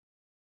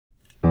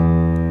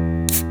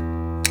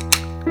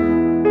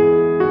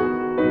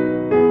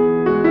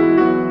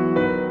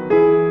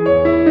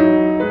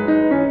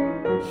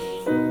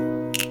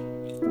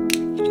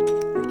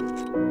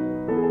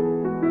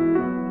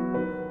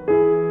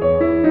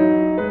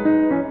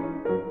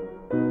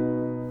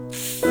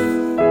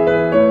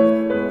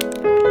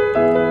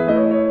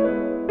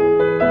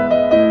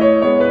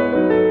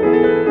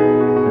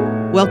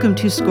Welcome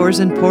to Scores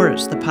and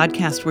Pours, the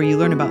podcast where you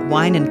learn about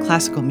wine and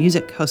classical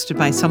music, hosted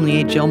by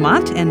sommelier Jill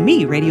Mott and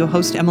me, radio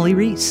host Emily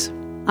Reese.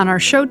 On our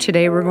show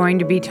today, we're going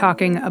to be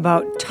talking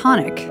about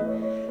tonic,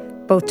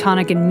 both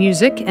tonic in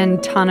music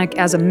and tonic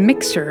as a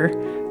mixer.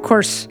 Of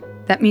course,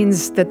 that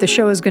means that the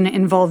show is going to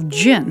involve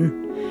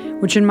gin,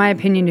 which in my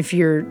opinion, if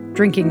you're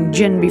drinking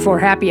gin before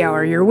happy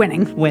hour, you're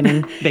winning.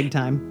 Winning, big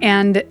time.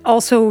 And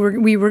also,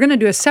 we were going to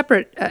do a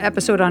separate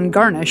episode on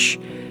garnish,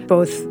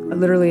 both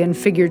literally and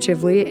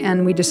figuratively,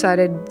 and we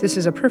decided this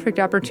is a perfect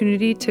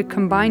opportunity to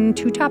combine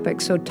two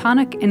topics, so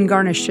tonic and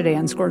garnish today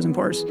on Scores and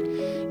Pours.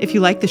 If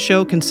you like the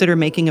show, consider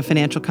making a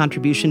financial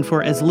contribution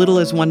for as little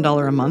as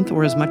 $1 a month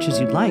or as much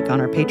as you'd like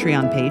on our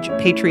Patreon page,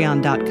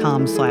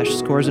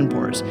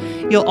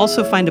 patreon.com/scoresandpours. You'll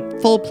also find a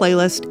full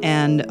playlist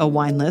and a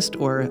wine list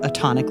or a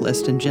tonic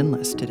list and gin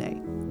list today.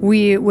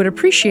 We would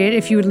appreciate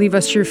if you would leave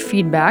us your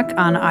feedback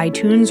on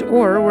iTunes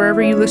or wherever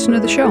you listen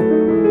to the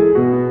show.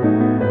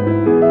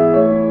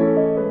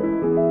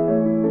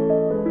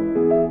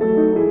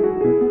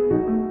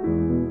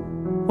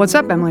 What's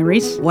up, Emily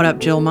Reese? What up,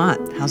 Jill Mott?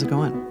 How's it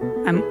going?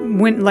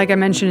 Like I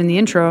mentioned in the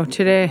intro,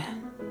 today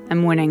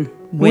I'm winning.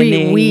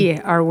 Winning. We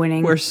are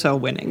winning. We're so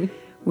winning.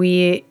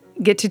 We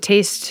get to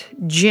taste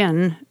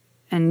gin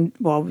and,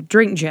 well,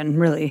 drink gin,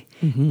 really,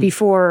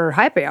 before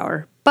happy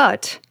hour.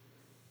 But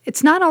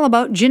it's not all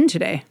about gin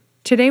today.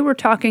 Today we're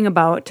talking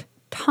about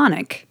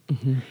tonic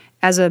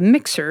as a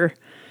mixer.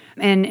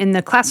 And in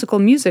the classical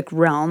music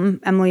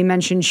realm, Emily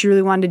mentioned she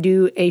really wanted to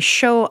do a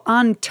show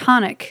on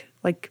tonic,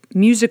 like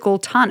musical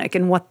tonic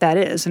and what that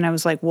is. And I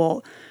was like,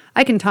 well,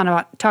 I can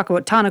talk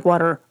about tonic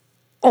water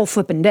all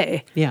flippin'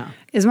 day. Yeah.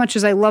 As much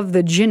as I love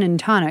the gin and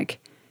tonic,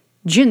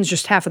 gin's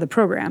just half of the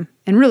program.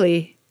 And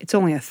really, it's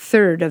only a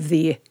third of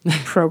the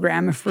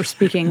program if we're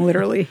speaking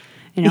literally,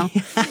 you know.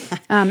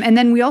 And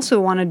then we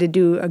also wanted to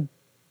do a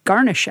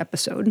garnish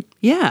episode.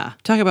 Yeah.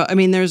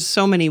 There's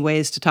so many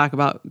ways to talk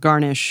about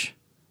garnish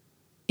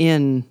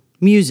in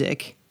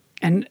music.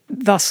 And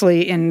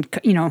thusly in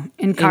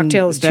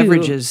cocktails in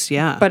beverages, too.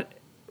 Yeah. But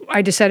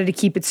I decided to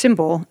keep it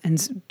simple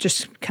and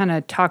just kind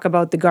of talk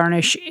about the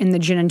garnish in the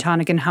gin and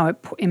tonic and how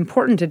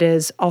important it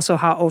is, also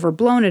how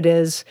overblown it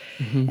is.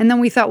 And then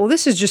we thought, well,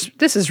 this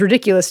is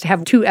ridiculous to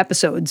have two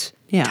episodes,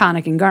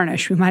 tonic and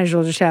garnish. We might as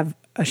well just have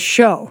a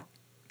show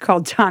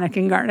called Tonic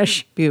and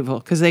Garnish. Beautiful,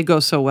 because they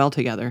go so well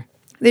together.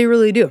 They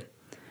really do.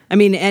 I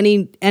mean,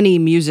 any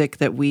music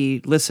that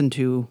we listen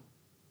to,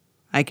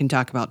 I can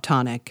talk about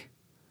tonic.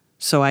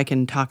 So I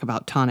can talk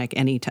about tonic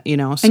anytime,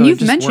 So and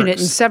you've mentioned it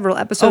in several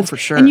episodes. Oh, for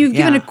sure. And you've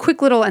given a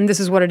quick little, and this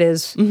is what it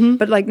is.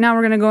 But like now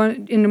we're going to go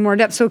into more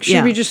depth. So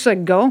should we just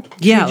like go?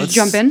 Should we just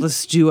jump in?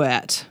 Let's do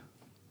it.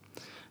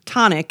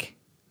 Tonic,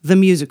 the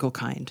musical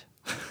kind.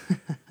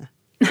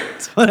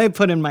 That's what I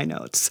put in my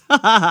notes.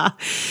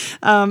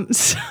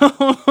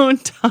 So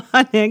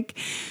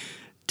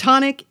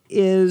tonic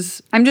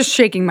is... I'm just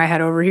shaking my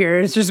head over here.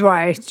 It's just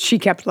why she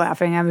kept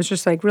laughing. I was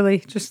just like,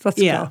 really? Just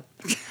let's go.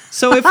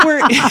 So if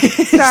we're...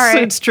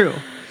 Sorry. It's true.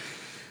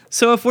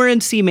 So if we're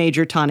in C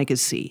major, tonic is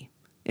C.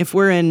 If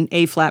we're in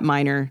A flat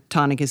minor,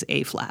 tonic is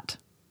A flat.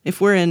 If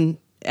we're in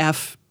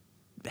F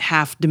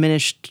half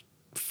diminished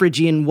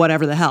Phrygian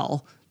whatever the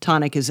hell,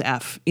 tonic is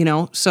F,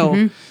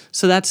 So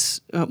that's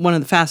one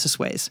of the fastest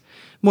ways.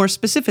 More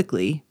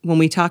specifically, when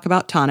we talk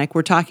about tonic,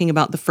 we're talking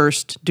about the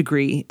first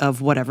degree of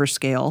whatever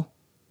scale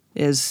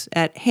is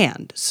at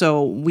hand.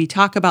 So we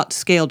talk about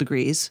scale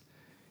degrees.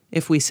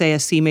 If we say a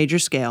C major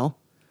scale,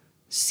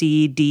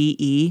 C, D,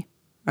 E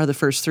are the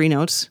first three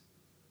notes.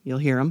 You'll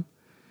hear them.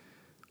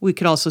 We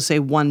could also say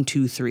 1,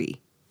 2,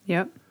 3.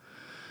 Yep.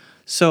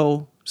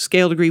 So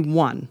scale degree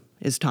 1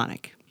 is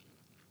tonic.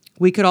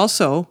 We could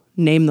also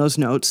name those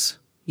notes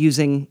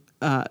using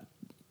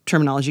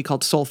terminology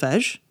called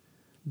solfege,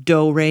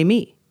 do, re,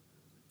 mi.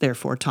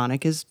 Therefore,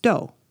 tonic is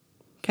do.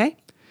 Okay?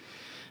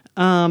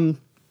 Can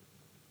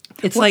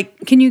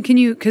you,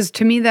 because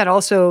to me that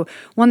also,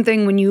 one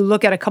thing when you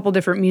look at a couple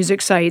different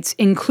music sites,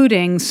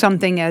 including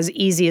something as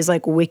easy as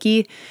like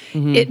Wiki,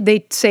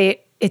 they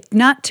say it's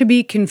not to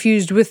be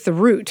confused with the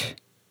root,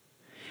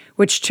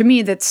 which to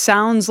me that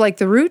sounds like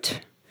the root.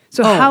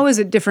 So how is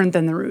it different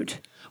than the root?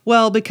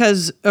 Well,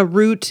 because a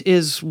root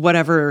is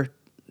whatever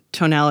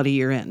tonality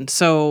you're in.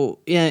 So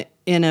in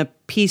a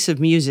piece of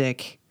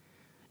music,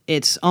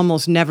 it's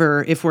almost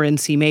never, if we're in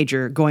C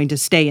major, going to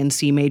stay in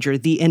C major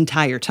the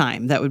entire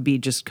time. That would be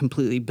just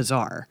completely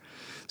bizarre.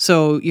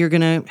 So you're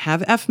going to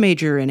have F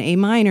major and A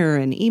minor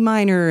and E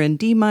minor and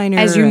D minor.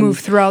 As you move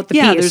throughout the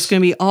piece. Yeah, there's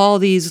going to be all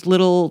these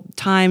little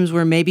times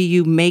where maybe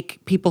you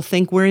make people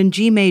think we're in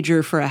G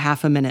major for a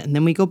half a minute, and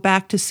then we go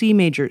back to C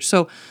major.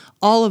 So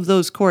all of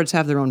those chords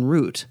have their own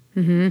root.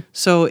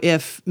 So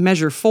if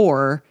measure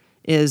 4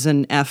 is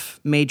an F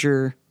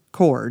major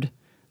chord,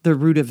 the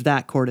root of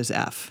that chord is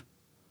F.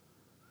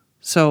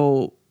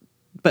 So,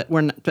 but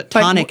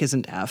tonic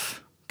isn't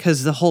F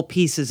because the whole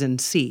piece is in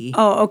C.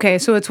 Oh, okay.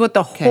 So it's what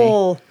the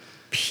whole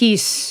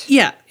piece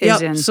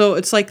is in. So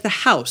it's like the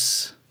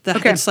house.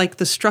 It's like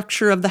the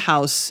structure of the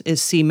house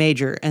is C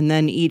major, and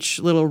then each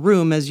little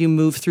room as you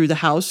move through the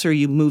house or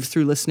you move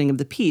through listening of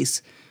the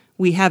piece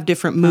We have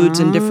different moods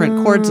and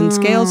different chords and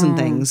scales and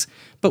things,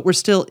 but we're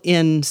still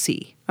in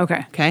C.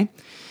 Okay. Okay?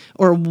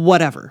 Or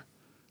whatever.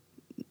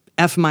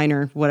 F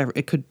minor, whatever.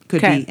 It could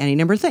Okay. be any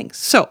number of things.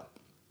 So,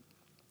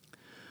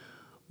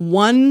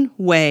 one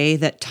way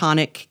that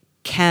tonic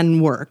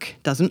can work,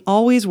 doesn't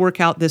always work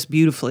out this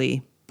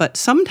beautifully, but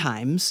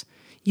sometimes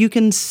you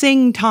can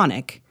sing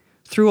tonic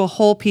through a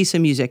whole piece of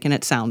music and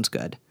it sounds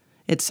good.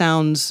 It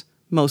sounds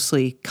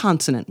mostly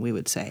consonant, we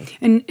would say.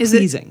 And is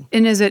pleasing.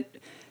 Is it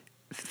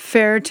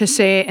fair to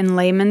say in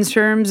layman's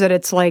terms that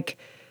it's like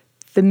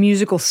the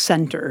musical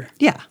center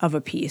of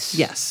a piece?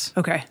 Yes.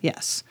 Okay.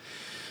 Yes.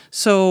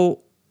 So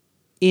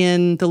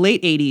in the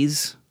late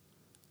 80s,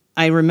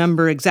 I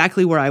remember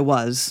exactly where I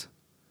was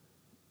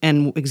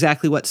and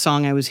exactly what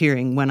song I was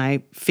hearing when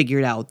I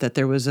figured out that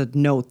there was a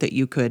note that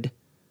you could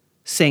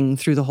sing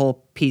through the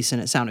whole piece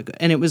and it sounded good.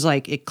 And it was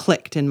like, it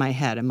clicked in my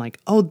head. I'm like,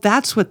 oh,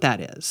 that's what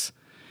that is.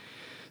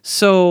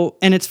 So,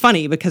 and it's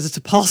funny because it's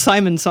a Paul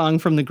Simon song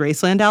from the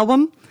Graceland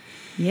album.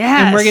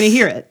 Yes. And we're going to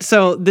hear it.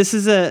 So this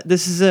is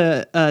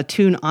a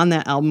tune on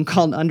that album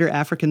called Under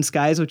African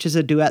Skies, which is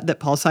a duet that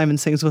Paul Simon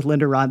sings with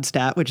Linda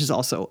Ronstadt, which is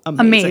also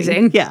amazing.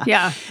 Amazing.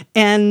 Yeah.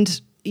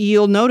 And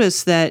you'll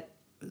notice that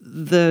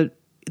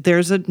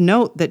there's a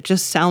note that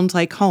just sounds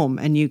like home,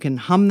 and you can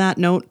hum that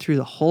note through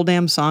the whole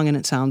damn song and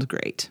it sounds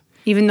great.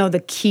 Even though the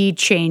key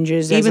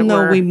changes, Even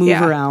though we move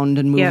Yeah. around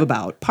and move Yep.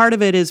 about. Part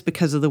of it is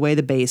because of the way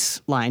the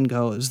bass line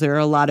goes. There are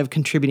a lot of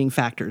contributing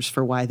factors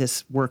for why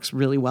this works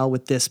really well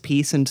with this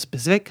piece in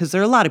specific, because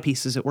there are a lot of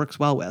pieces it works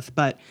well with.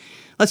 But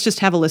let's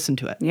just have a listen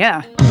to it.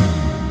 Yeah.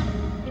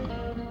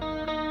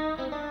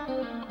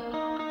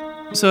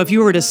 So if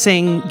you were to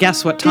sing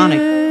Guess What Tonic?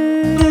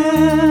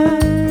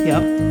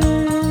 Yep.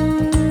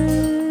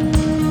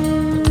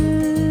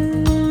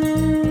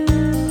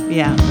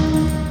 Yeah.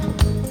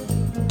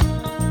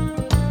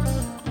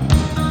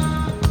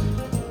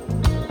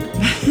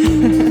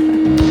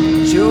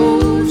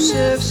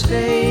 Joseph's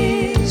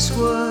face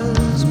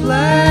was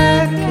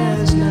black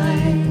as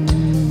night.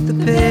 The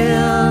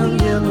pale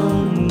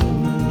yellow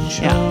moon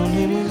shone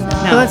in his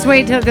eyes. So let's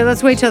wait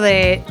till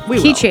the We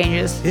key will.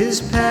 changes.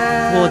 His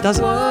path Well, it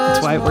doesn't.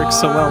 That's why it works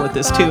so well with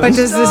this too. But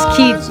does this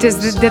key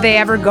do they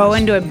ever go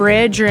into a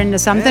bridge or into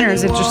something, or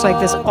is it just like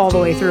this all the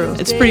way through?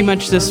 It's pretty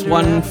much this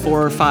 1,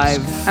 4,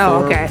 5, 4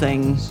 Oh, okay.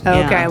 thing. Okay,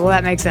 Yeah. well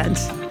that makes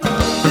sense.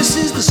 This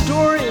is the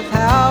story of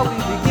how we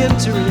begin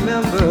to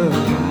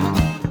remember.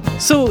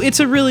 So it's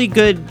a really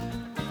good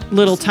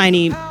little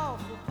tiny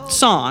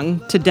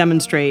song to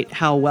demonstrate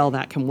how well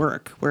that can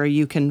work, where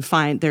you can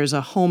find there's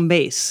a home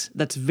base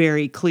that's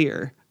very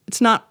clear.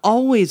 It's not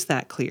always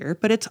that clear,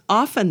 but it's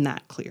often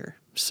that clear.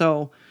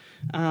 So,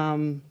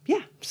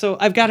 yeah. So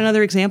I've got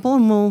another example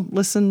and we'll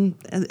listen.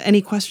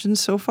 Any questions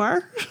so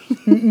far?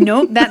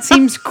 Nope, that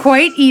seems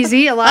quite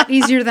easy, a lot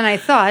easier than I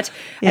thought.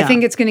 I Yeah.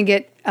 think it's going to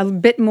get a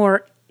bit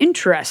more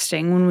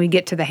interesting when we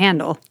get to the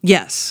handle.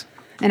 Yes.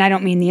 And I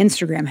don't mean the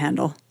Instagram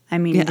handle. I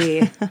mean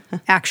the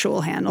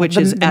actual handle. Which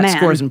the, is the at man.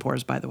 Scores and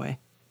Pours, by the way.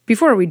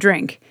 Before we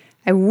drink,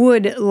 I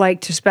would like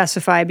to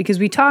specify, because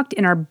we talked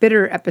in our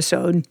bitter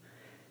episode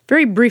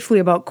very briefly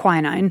about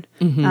quinine.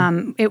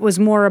 It was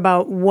more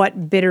about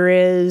what bitter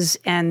is,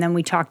 and then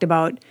we talked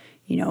about,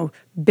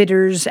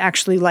 bitters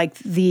actually like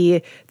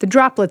the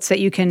droplets that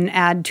you can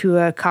add to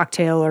a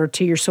cocktail or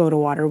to your soda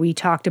water. We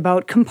talked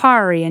about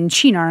Campari and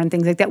Cynar and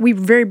things like that. We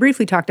very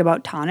briefly talked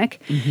about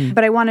tonic,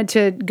 but I wanted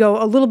to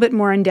go a little bit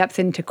more in depth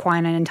into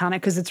quinine and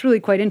tonic because it's really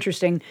quite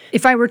interesting.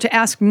 If I were to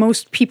ask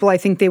most people, I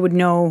think they would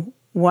know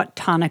what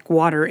tonic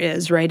water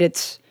is, right?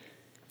 It's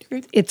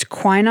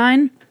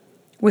quinine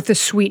with a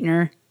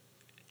sweetener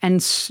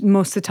and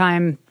most of the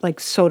time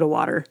like soda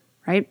water,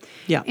 right?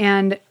 Yeah.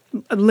 And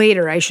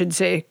later, I should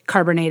say,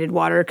 carbonated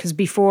water, because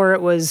before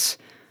it was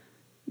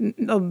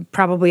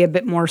probably a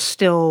bit more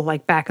still,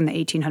 like back in the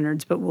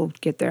 1800s, but we'll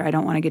get there. I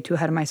don't want to get too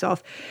ahead of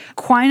myself.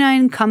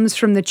 Quinine comes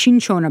from the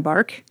cinchona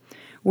bark,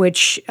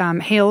 which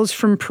hails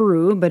from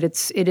Peru, but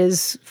it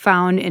is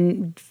found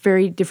in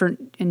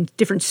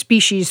different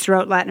species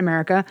throughout Latin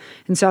America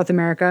and South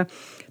America.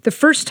 The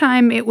first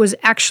time it was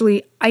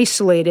actually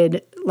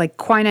isolated, like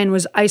quinine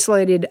was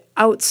isolated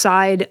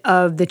outside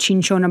of the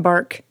cinchona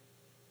bark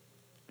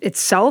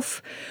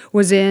itself,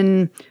 was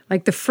in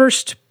like the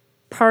first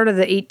part of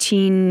the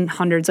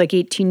 1800s, like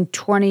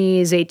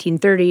 1820s,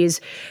 1830s,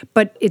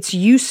 but its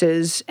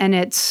uses and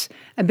its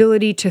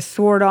ability to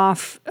thwart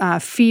off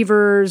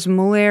fevers,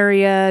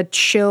 malaria,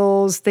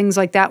 chills, things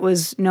like that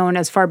was known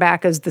as far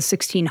back as the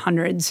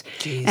 1600s.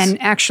 Jeez. And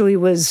actually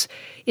was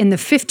in the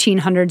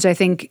 1500s, I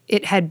think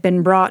it had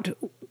been brought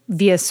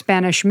via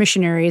Spanish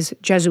missionaries,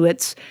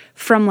 Jesuits,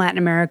 from Latin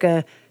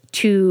America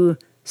to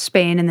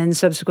Spain and then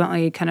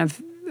subsequently kind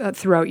of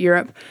throughout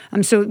Europe.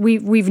 So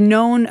we've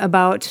known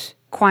about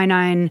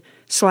quinine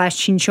 /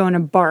 cinchona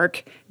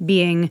bark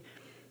being,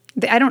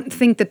 I don't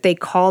think that they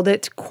called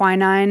it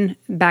quinine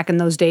back in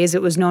those days.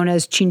 It was known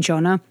as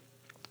cinchona,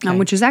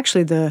 which is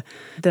actually the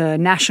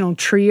national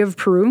tree of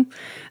Peru.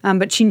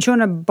 But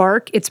cinchona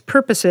bark, its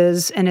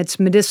purposes and its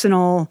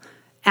medicinal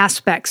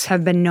aspects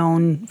have been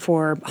known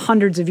for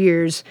hundreds of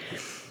years.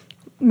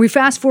 we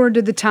fast forward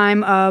to the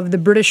time of the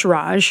British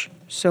Raj.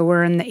 So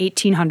we're in the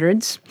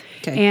 1800s.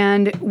 Okay.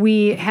 And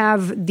we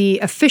have the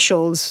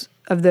officials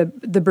of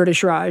the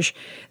British Raj.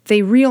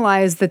 They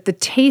realized that the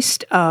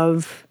taste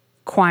of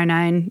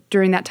quinine,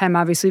 during that time,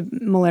 obviously,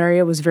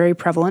 malaria was very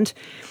prevalent.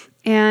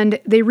 And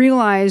they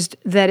realized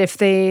that if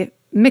they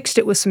mixed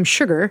it with some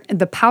sugar,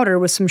 the powder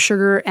with some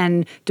sugar,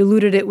 and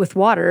diluted it with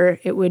water,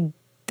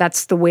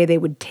 that's the way they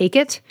would take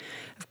it.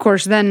 Of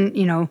course, then,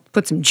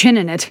 put some gin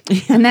in it,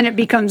 and then it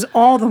becomes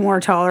all the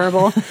more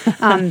tolerable.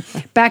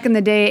 Back in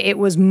the day, it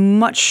was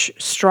much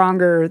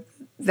stronger.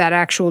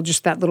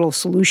 That little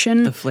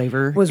solution. The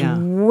flavor. Was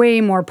way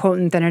more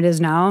potent than it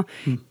is now.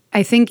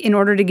 I think in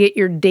order to get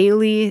your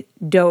daily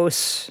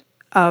dose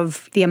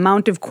of the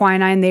amount of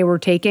quinine they were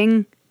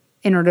taking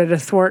in order to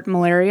thwart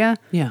malaria,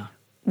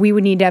 we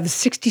would need to have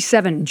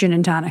 67 gin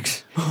and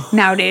tonics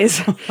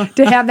nowadays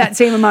to have that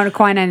same amount of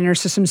quinine in our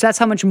systems. That's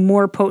how much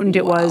more potent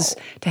it was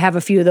to have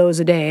a few of those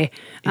a day.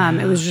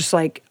 It was just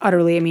like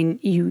utterly,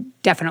 you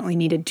definitely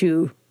needed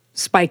to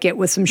spike it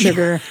with some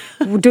sugar,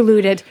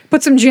 dilute it,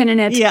 put some gin in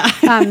it.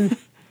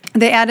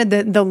 They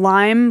added the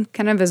lime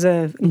kind of as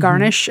a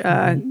garnish.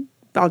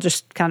 I'll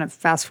just kind of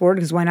fast forward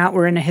because why not?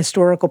 We're in a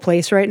historical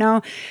place right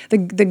now.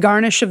 The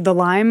garnish of the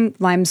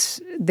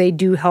limes, they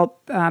do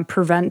help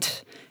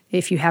prevent,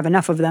 if you have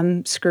enough of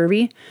them,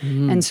 scurvy.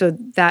 And so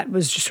that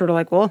was just sort of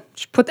like, well,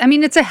 just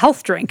it's a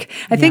health drink.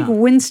 I think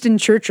Winston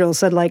Churchill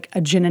said like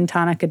a gin and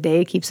tonic a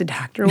day keeps a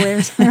doctor away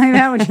or something like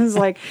that, which is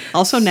like...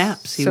 Also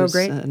naps. He was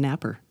great. A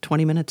napper,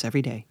 20 minutes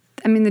every day.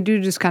 The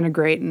dude is kind of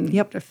great in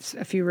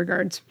a few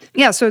regards.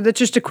 Yeah, so that's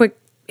just a quick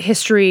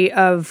history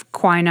of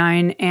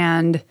quinine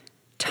and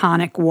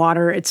tonic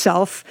water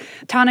itself.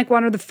 Tonic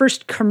water, the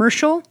first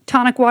commercial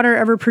tonic water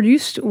ever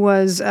produced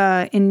was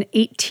in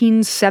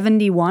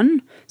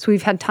 1871. So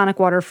we've had tonic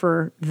water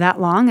for that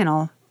long, and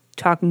I'll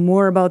talk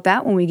more about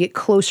that when we get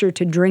closer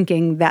to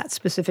drinking that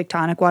specific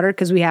tonic water,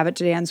 because we have it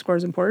today on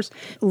Scores and Pours.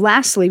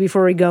 Lastly,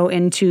 before we go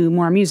into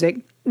more music,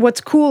 what's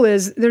cool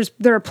is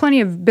there are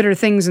plenty of bitter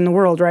things in the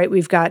world, right?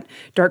 We've got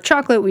dark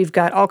chocolate, we've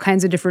got all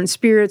kinds of different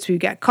spirits, we've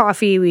got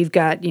coffee, we've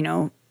got,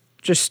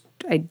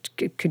 I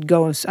could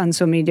go on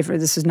so many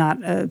different, this is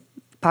not a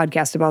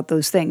podcast about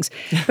those things.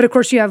 But of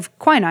course you have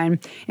quinine.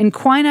 And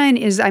quinine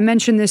is, I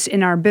mentioned this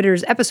in our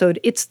bitters episode,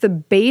 it's the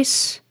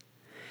base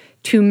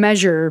to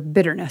measure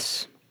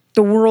bitterness.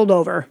 The world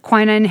over.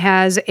 Quinine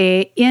has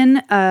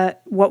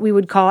what we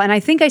would call, and I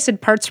think I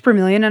said parts per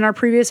million in our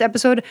previous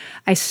episode.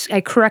 I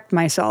correct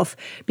myself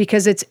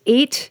because it's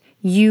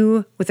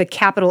 8U with a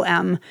capital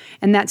M,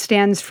 and that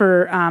stands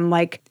for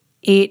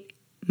 8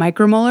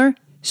 micromolar.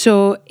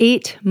 So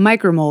 8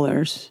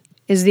 micromolars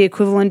is the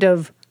equivalent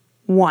of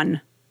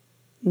 1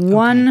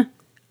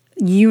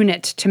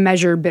 unit to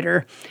measure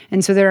bitter.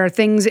 And so there are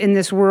things in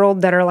this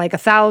world that are like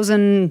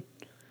 1,000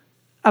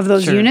 of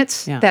those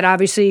units that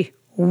obviously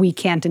we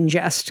can't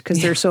ingest because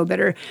they're so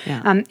bitter.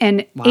 And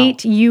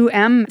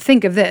 8UM,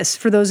 think of this,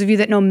 for those of you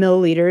that know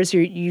milliliters,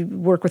 you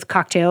work with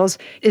cocktails,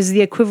 is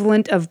the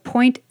equivalent of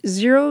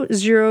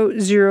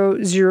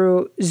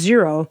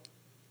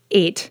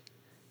 0.00008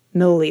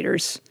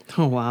 milliliters.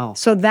 Oh, wow.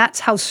 So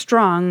that's how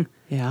strong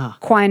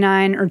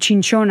quinine or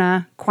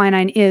cinchona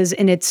quinine is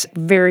in its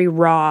very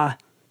raw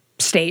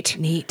state.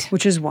 Neat.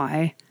 Which is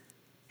why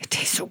it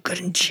tastes so good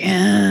in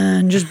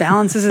gin. Just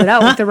balances it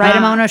out with the right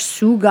amount of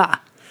sugar.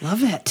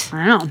 Love it.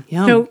 I know.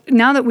 Yum. So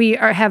now that we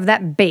have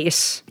that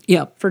base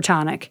for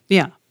tonic,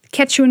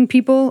 Quechuan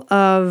people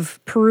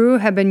of Peru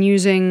have been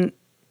using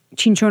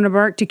cinchona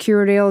bark to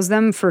cure what ails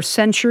them for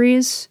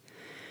centuries.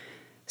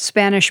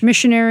 Spanish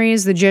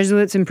missionaries, the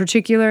Jesuits in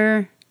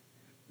particular,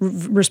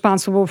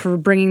 responsible for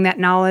bringing that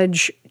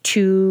knowledge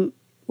to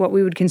what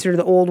we would consider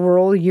the old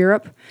world,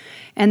 Europe.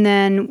 And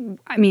then,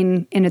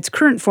 in its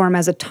current form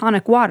as a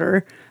tonic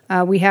water,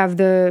 we have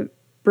the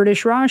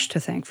British Raj to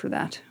thank for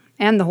that,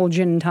 and the whole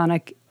gin and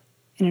tonic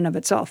in and of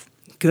itself.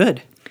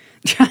 Good.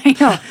 I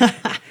know.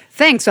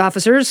 Thanks,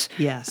 officers.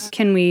 Yes.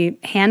 Can we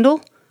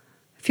handle?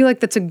 I feel like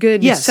that's a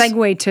good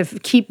segue to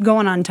keep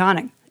going on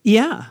tonic.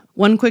 Yeah.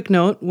 One quick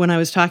note, when I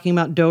was talking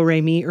about do,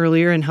 re, mi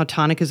earlier and how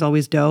tonic is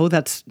always do,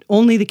 that's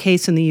only the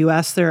case in the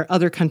U.S. There are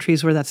other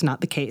countries where that's not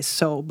the case.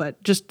 So,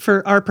 but just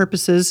for our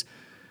purposes,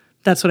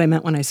 that's what I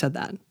meant when I said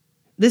that.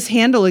 This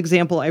Handel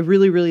example I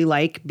really, really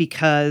like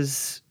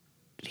because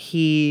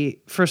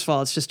first of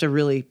all, it's just a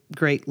really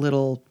great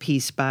little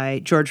piece by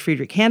George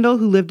Friedrich Handel,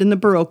 who lived in the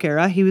Baroque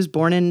era. He was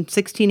born in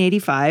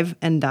 1685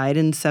 and died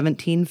in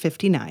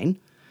 1759.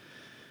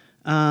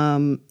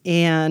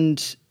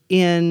 And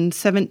in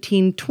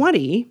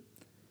 1720,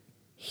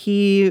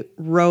 he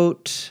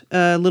wrote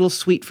a little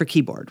suite for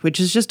keyboard, which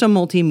is just a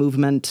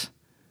multi-movement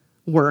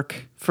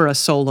work for a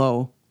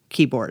solo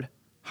keyboard,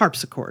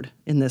 harpsichord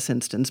in this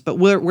instance, but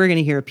we're going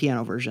to hear a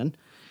piano version.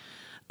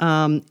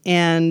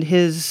 And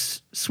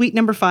his suite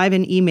number 5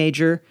 in E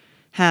major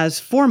has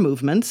 4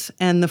 movements,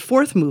 and the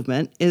 4th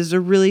movement is a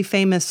really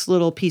famous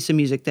little piece of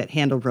music that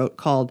Handel wrote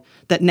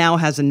that now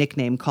has a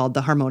nickname called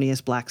the Harmonious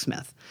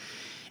Blacksmith.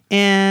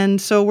 And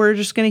so we're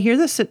just going to hear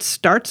this. It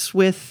starts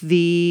with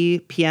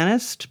the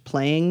pianist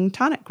playing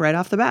tonic right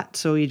off the bat.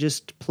 So he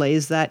just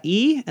plays that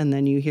E, and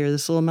then you hear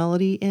this little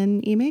melody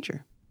in E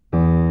major.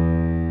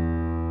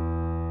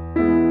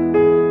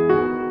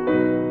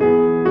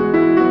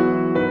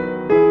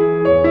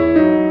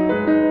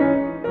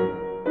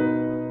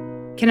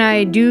 Can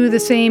I do the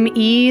same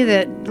E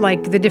that,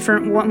 like, the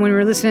different one when we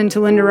were listening to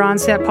Linda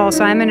Ronstadt, Paul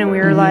Simon, and we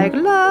were like,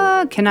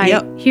 la, can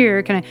I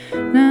hear, can I,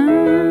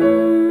 na,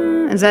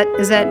 is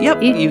that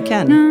Yep, E? you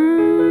can. Na.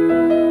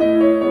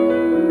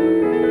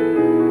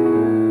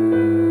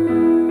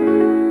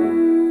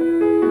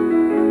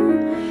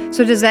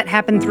 So does that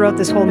happen throughout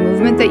this whole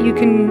movement that you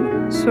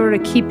can sort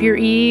of keep your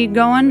E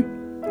going?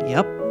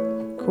 Yep.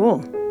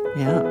 Cool.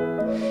 Yeah.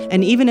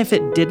 And even if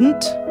it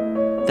didn't,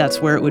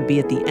 that's where it would be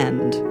at the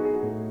end.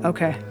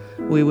 Okay.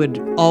 We would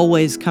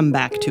always come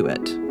back to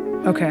it.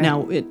 Okay.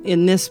 Now,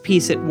 in this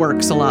piece, it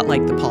works a lot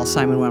like the Paul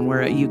Simon one,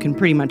 where you can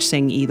pretty much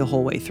sing E the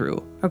whole way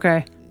through.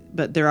 Okay.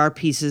 But there are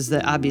pieces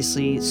that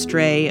obviously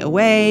stray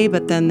away,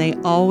 but then they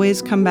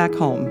always come back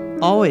home.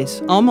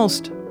 Always.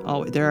 Almost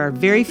always. There are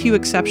very few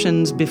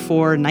exceptions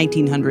before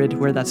 1900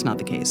 where that's not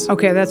the case.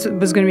 Okay, that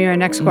was going to be my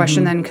next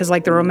question then, because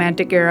like the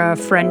Romantic era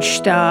French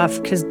stuff,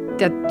 because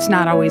that's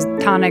not always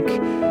tonic.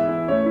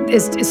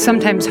 Is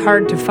sometimes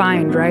hard to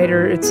find, right?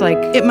 Or it's like...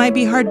 It might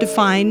be hard to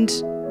find.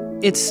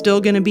 It's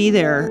still going to be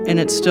there, and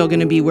it's still going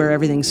to be where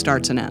everything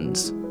starts and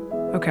ends.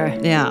 Okay.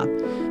 Yeah.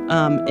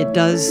 It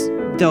does,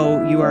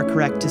 though you are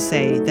correct to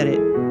say that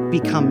it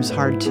becomes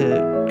hard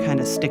to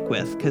kind of stick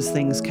with because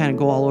things kind of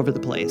go all over the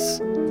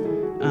place.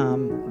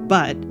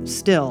 But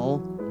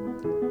still,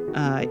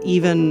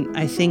 even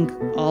I think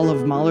all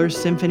of Mahler's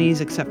symphonies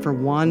except for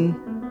one,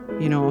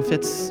 if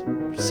it's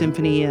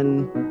symphony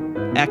in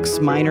X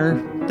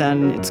minor,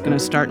 then it's going to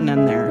start and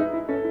end there.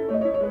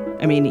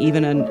 I mean,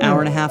 even an hour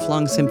and a half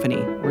long symphony,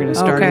 we're going to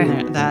start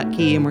in that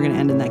key and we're going to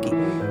end in that key.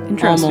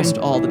 Interesting. Almost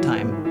all the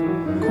time.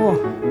 Cool.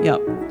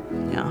 Yep.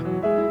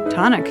 Yeah.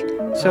 Tonic.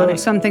 So Tonic.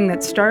 something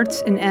that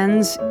starts and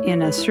ends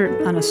on a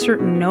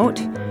certain note,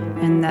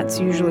 and that's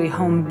usually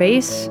home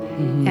base,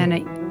 and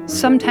it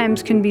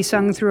sometimes can be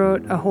sung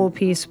throughout a whole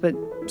piece, but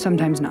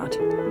sometimes not.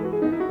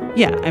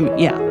 Yeah.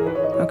 Yeah.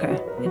 Okay.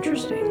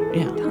 Interesting.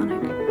 Yeah.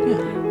 Tonic.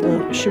 Yeah.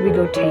 Well, should we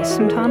go taste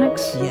some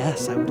tonics?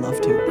 Yes, I would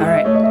love to. All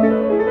right.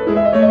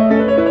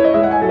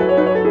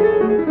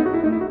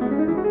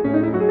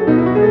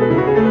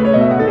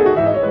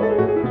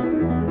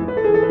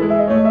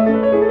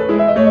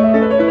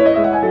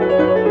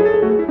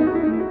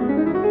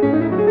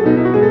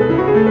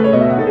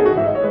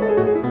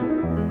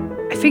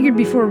 I figured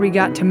before we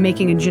got to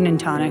making a gin and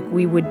tonic,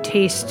 we would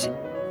taste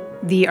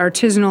the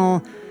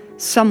artisanal,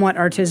 somewhat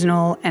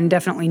artisanal, and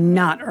definitely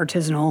not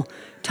artisanal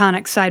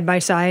tonic side by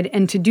side,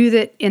 and to do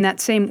that in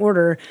that same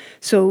order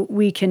so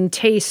we can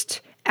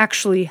taste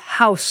actually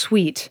how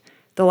sweet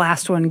the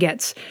last one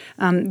gets.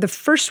 The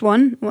first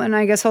one, and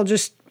I guess I'll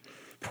just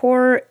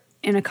pour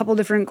in a couple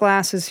different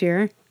glasses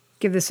here.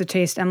 Give this a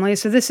taste, Emily.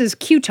 So this is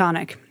Q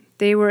Tonic.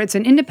 It's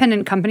an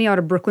independent company out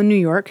of Brooklyn, New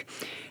York.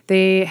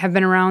 They have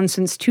been around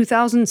since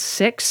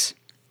 2006.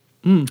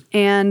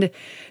 And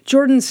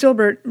Jordan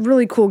Silbert,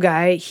 really cool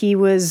guy. He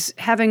was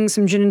having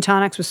some gin and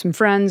tonics with some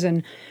friends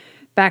and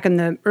back in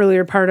the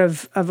earlier part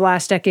of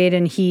last decade,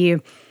 and he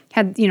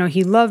had,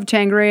 he loved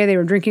Tanqueray. They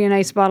were drinking a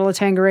nice bottle of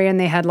Tanqueray, and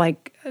they had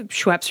like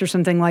Schweppes or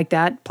something like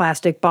that,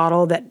 plastic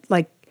bottle that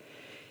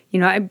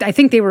I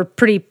think they were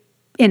pretty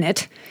in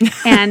it.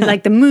 And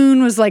like the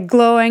moon was like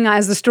glowing,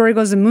 as the story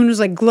goes, the moon was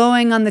like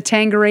glowing on the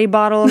Tanqueray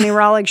bottle, and they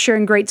were all like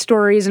sharing great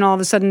stories, and all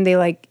of a sudden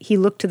he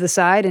looked to the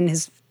side and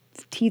his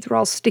teeth were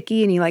all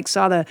sticky, and he like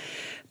saw the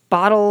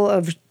bottle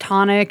of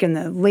tonic and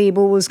the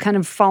label was kind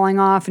of falling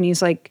off, and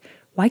he's like,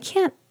 why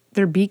can't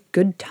there be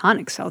good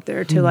tonics out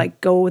there to like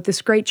go with this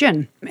great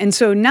gin? And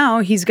so now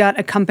he's got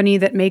a company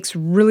that makes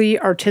really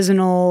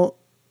artisanal,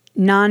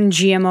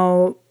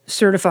 non-GMO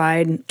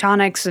certified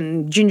tonics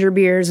and ginger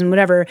beers and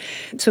whatever.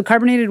 So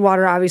carbonated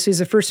water obviously is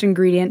the first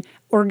ingredient.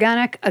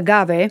 Organic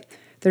agave.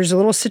 There's a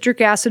little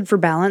citric acid for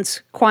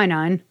balance.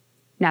 Quinine.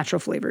 Natural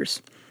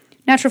flavors.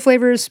 Natural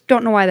flavors,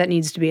 don't know why that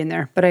needs to be in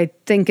there, but I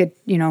think it,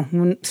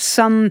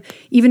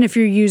 even if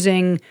you're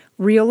using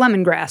real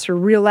lemongrass or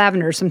real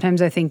lavender,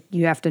 sometimes I think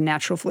you have to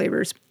natural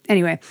flavors.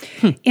 Anyway,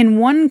 in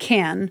one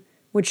can,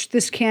 which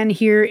this can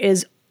here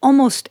is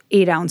almost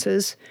 8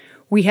 ounces,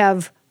 we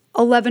have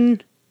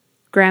 11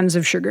 grams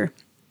of sugar.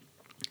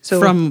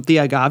 So from the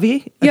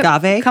agave? Yep,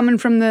 Agave? coming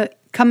from the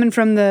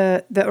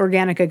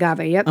organic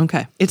agave, yep.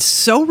 Okay. It's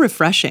so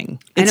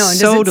refreshing. It's I know. And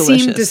so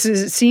delicious. does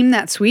it seem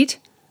that sweet?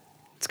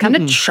 It's kind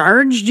of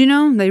charged,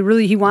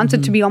 he wants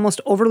it to be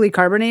almost overly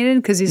carbonated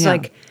because he's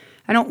like,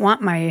 I don't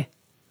want my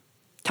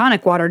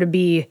tonic water to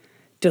be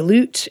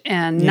dilute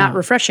and not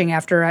refreshing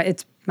after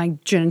my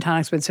gin and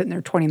tonic's been sitting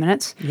there 20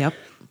 minutes. Yep.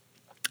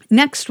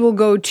 Next, we'll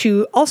go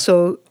to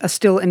also a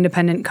still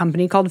independent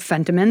company called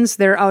Fentimans.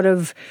 They're out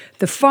of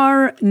the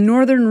far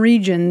northern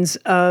regions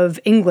of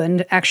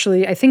England.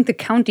 Actually, I think the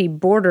county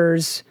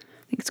borders,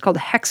 I think it's called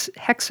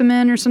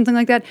Hexham or something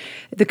like that.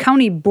 The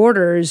county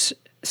borders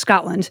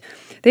Scotland.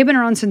 They've been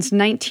around since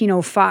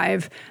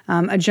 1905.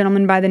 A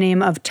gentleman by the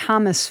name of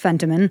Thomas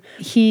Fentiman.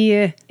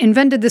 He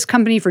invented this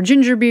company for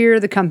ginger beer.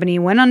 The company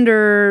went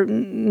under,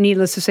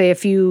 needless to say, a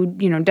few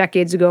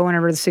decades ago,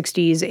 whenever the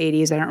 60s,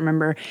 80s, I don't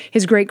remember.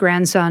 His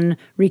great-grandson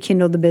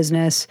rekindled the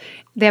business.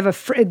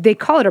 They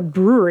call it a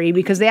brewery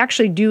because they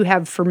actually do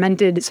have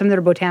fermented, some of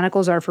their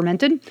botanicals are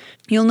fermented.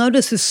 You'll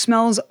notice this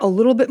smells a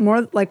little bit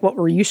more like what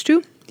we're used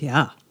to.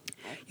 Yeah.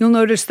 You'll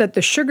notice that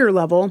the sugar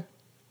level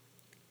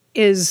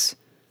is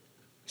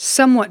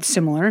somewhat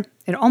similar.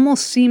 It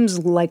almost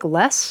seems like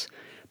less,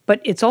 but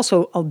it's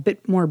also a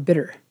bit more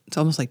bitter. It's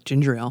almost like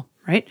ginger ale.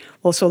 Right?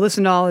 Well, so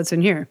listen to all that's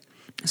in here.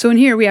 So in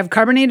here we have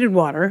carbonated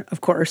water,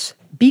 of course,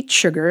 beet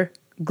sugar,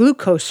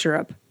 glucose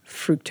syrup,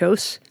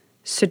 fructose,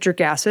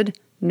 citric acid,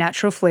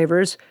 natural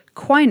flavors,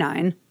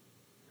 quinine,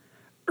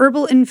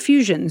 herbal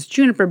infusions,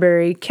 juniper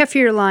berry,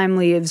 kaffir lime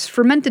leaves,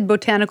 fermented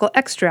botanical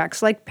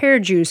extracts like pear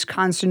juice,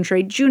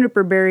 concentrate,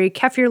 juniper berry,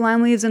 kaffir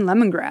lime leaves, and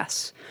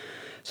lemongrass.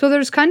 So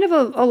there's kind of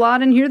a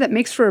lot in here that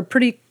makes for a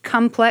pretty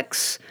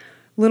complex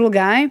little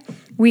guy.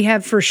 We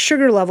have, for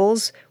sugar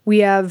levels, we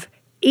have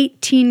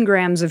 18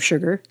 grams of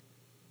sugar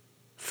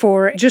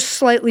for just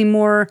slightly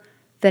more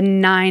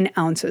than 9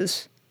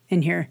 ounces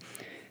in here.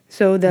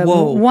 So the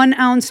 1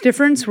 ounce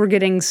difference, we're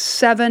getting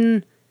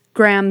 7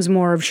 grams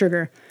more of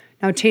sugar.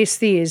 Now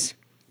taste these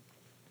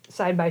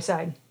side by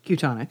side.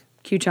 Q-tonic.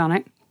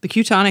 Q-tonic. The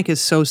Q-tonic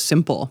is so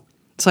simple.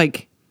 It's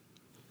like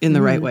in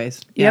the right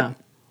ways. Yeah. Yep.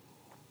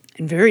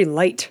 And very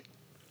light.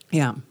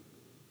 Yeah.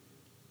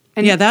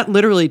 And yeah, that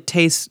literally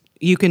tastes,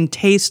 you can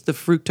taste the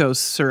fructose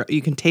syrup.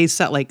 You can taste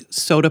that like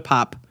soda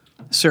pop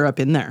syrup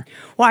in there.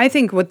 Well, I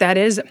think what that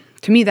is,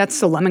 to me, that's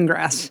the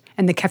lemongrass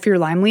and the kaffir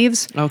lime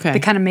leaves. Okay. They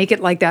kind of make it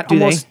like that Do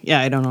almost they?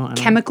 Yeah, I don't know.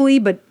 chemically,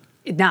 but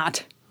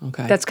not.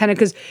 Okay. That's kind of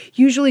because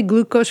usually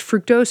glucose,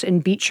 fructose,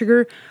 and beet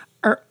sugar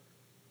are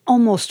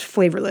almost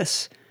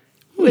flavorless,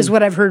 is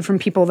what I've heard from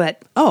people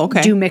that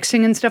do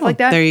mixing and stuff like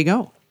that. There you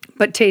go.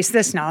 But taste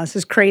this now. This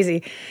is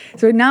crazy.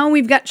 So now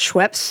we've got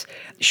Schweppes.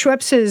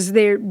 Schweppes is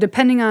there,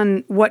 depending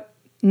on what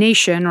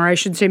nation, or I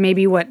should say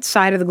maybe what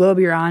side of the globe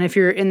you're on. If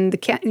you're in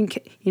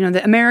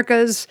the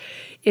Americas,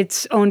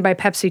 it's owned by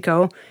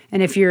PepsiCo,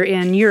 and if you're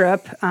in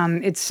Europe,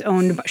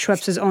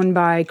 Schweppes is owned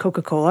by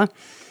Coca-Cola,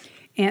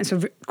 and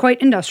so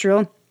quite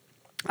industrial.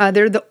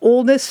 They're the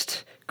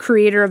oldest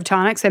creator of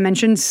tonics. I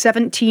mentioned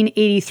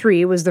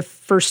 1783 was the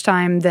first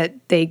time that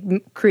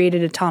they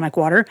created a tonic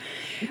water.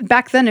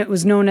 Back then, it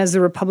was known as the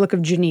Republic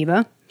of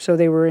Geneva, so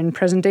they were in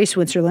present-day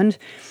Switzerland.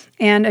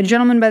 And a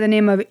gentleman by the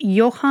name of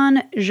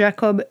Johann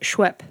Jakob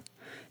Schwepp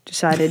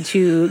decided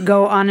to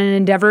go on an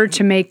endeavor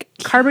to make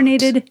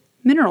carbonated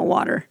mineral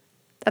water.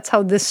 That's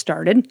how this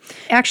started.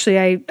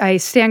 Actually, I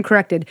stand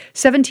corrected.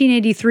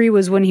 1783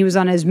 was when he was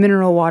on his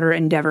mineral water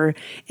endeavor,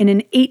 and in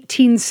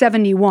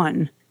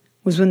 1871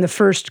 was when the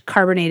first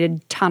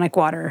carbonated tonic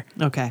water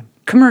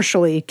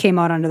commercially came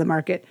out onto the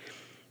market.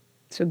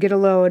 So get a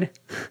load.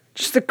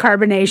 Just the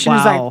carbonation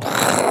is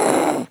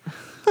like...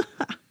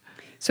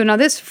 So now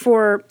this,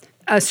 for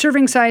a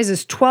serving size,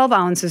 is 12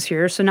 ounces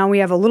here. So now we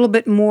have a little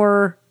bit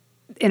more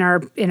in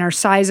our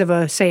size of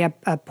a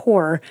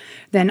pour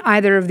than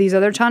either of these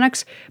other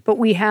tonics. But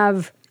we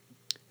have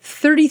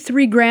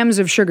 33 grams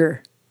of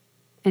sugar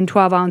in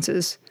 12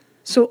 ounces.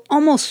 So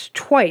almost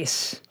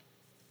twice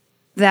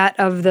that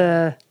of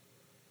the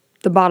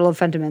bottle of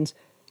Fentimans.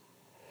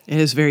 It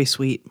is very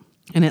sweet,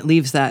 and it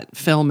leaves that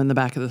film in the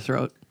back of the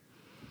throat.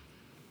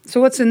 So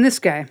what's in this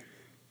guy?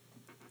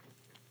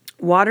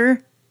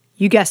 Water,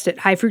 you guessed it,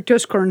 high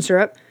fructose corn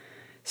syrup,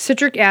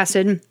 citric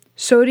acid,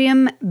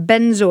 sodium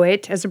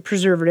benzoate as a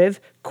preservative,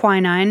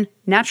 quinine,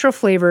 natural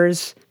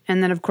flavors,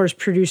 and then, of course,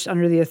 produced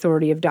under the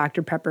authority of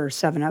Dr. Pepper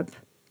 7-Up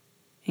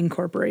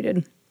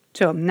Incorporated.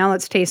 So now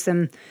let's taste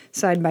them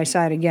side by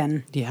side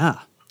again. Yeah.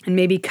 And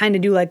maybe kind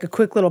of do like a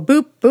quick little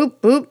boop, boop,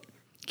 boop.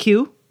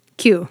 Q.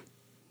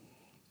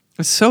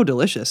 It's so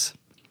delicious.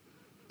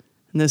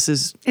 And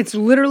it's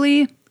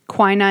literally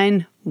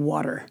quinine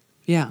water.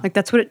 Yeah. Like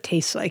that's what it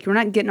tastes like. We're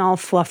not getting all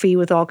fluffy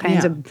with all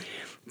kinds of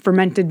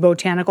fermented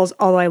botanicals,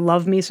 although I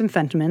love me some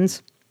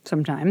Fentimans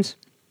sometimes.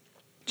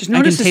 Just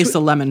notice I can taste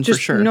the lemon for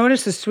sure.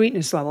 Notice the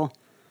sweetness level.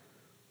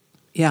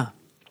 Yeah.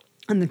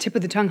 On the tip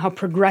of the tongue, how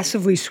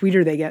progressively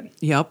sweeter they get.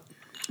 Yep.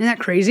 Isn't that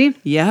crazy?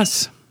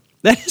 Yes.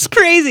 That is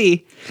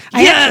crazy.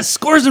 Yes,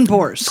 scores and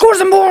pours. Scores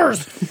and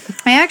pours.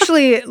 I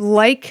actually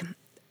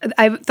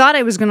I thought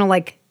I was going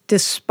to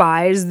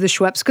despise the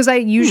Schweppes because I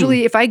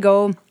usually, if I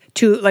go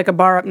to like a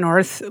bar up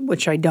north,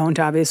 which I don't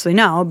obviously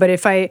now, but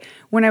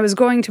when I was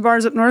going to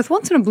bars up north,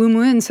 once in a blue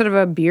moon, instead of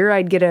a beer,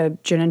 I'd get a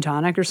gin and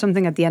tonic or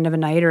something at the end of a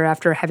night or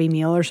after a heavy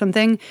meal or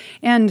something.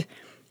 And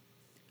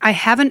I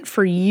haven't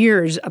for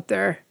years up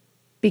there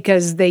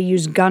because they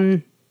use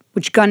gun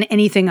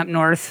anything up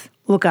north.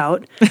 Look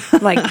out.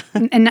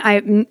 And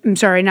I'm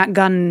sorry, not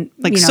gun.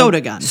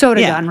 Soda gun.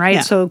 Soda gun, right?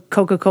 Yeah. So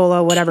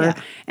Coca-Cola, whatever.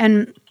 Yeah.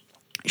 And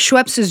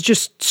Schweppes is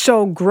just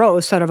so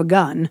gross out of a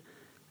gun.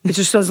 It's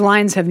just those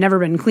lines have never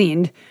been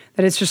cleaned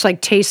that it's just like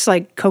tastes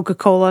like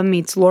Coca-Cola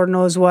meets Lord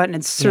knows what, and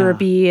it's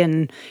syrupy,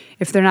 and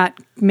if they're not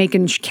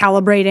making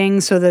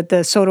calibrating so that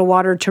the soda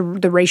water to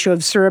the ratio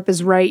of syrup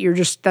is right,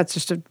 that's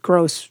just a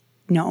gross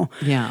no.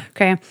 Yeah.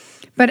 Okay.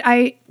 But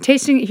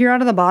tasting it here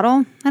out of the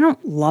bottle, I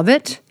don't love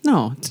it.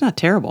 No, it's not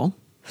terrible.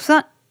 It's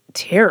not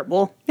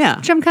terrible. Yeah.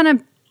 Which I'm kind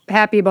of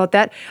happy about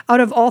that. Out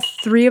of all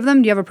three of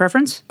them, do you have a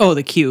preference? Oh,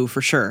 the Q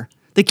for sure.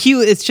 The Q,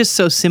 it's just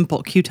so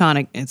simple. Q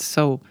tonic, it's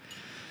so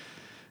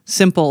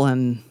simple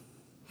and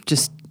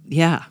just,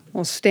 yeah.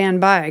 We'll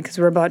stand by because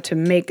we're about to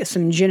make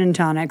some gin and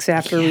tonics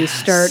after we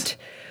start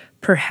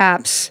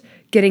perhaps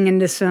getting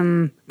into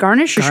some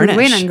garnish. Or should we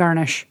wait on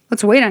garnish?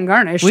 Let's wait on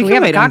garnish. We so can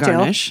have wait a on cocktail.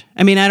 garnish.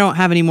 I mean, I don't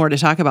have any more to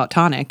talk about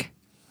tonic.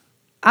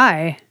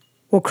 I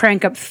will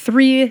crank up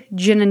 3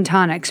 gin and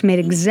tonics made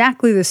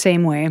exactly the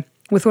same way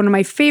with one of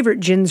my favorite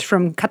gins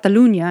from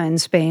Catalunya in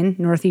Spain,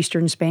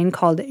 northeastern Spain,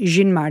 called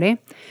Gin Mare.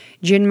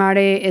 Gin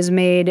Mare is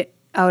made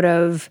out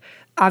of,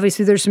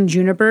 obviously there's some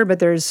juniper, but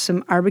there's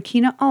some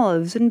Arbequina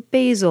olives and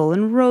basil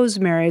and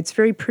rosemary. It's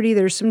very pretty.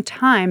 There's some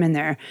thyme in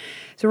there.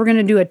 So we're going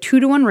to do a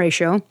 2-to-1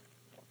 ratio,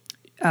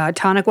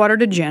 tonic water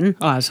to gin.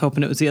 Oh, I was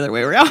hoping it was the other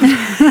way around.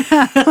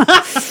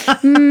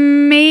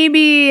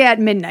 Maybe at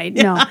midnight.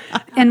 No.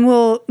 And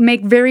we'll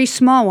make very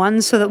small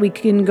ones so that we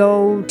can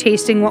go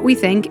tasting what we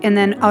think. And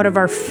then out of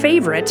our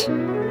favorite,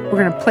 we're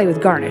going to play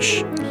with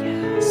garnish.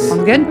 Yes.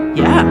 Sound good?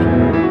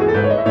 Yeah.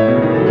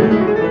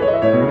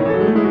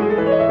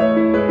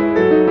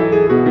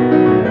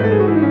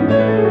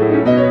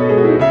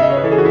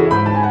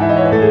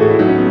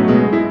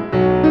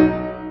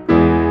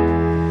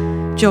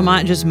 Joe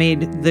Mott just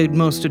made the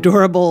most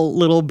adorable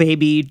little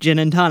baby gin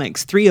and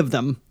tonics, 3 of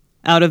them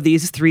out of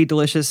these 3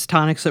 delicious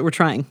tonics that we're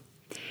trying.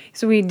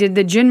 So we did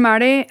the Gin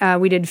Mare.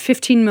 We did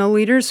 15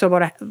 milliliters, so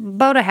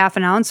about a half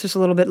an ounce, just a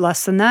little bit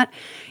less than that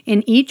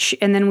in each.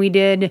 And then we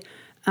did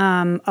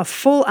a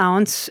full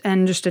ounce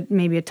and just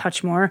maybe a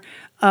touch more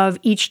of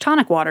each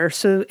tonic water.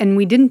 And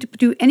we didn't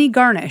do any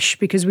garnish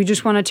because we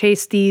just want to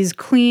taste these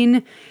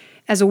clean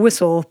as a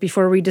whistle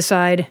before we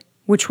decide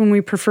which one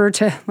we prefer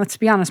to, let's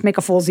be honest, make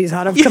a fullsies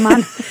out of. Come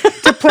on.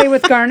 To play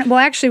with garnish. Well,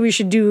 actually, we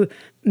should do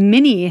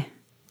mini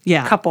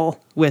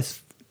couple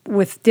with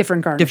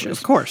different garnishes.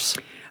 Of course.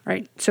 All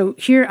right. So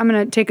here, I'm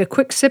going to take a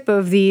quick sip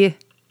of the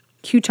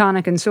Q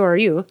tonic, and so are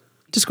you.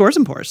 To scores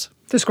and pours.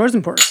 To scores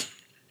and pours.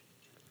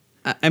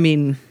 I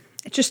mean,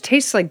 it just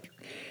tastes like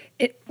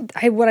it.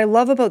 What I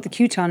love about the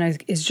Q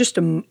tonic is just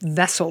a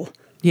vessel.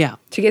 Yeah.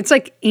 It's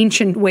like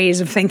ancient ways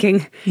of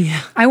thinking.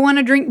 Yeah. I want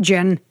to drink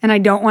gin, and I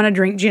don't want to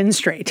drink gin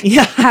straight.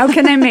 Yeah. How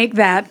can I make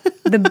that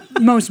the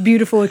most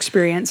beautiful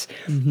experience?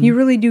 Mm-hmm. You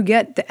really do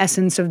get the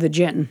essence of the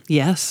gin.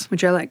 Yes.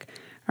 Which I like.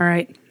 All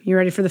right. You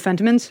ready for the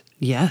Fentimans?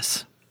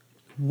 Yes.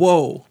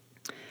 Whoa.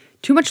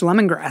 Too much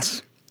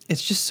lemongrass.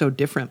 It's just so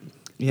different.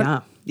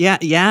 Yeah.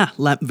 Yeah.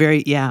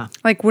 Very.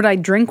 Like, would I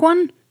drink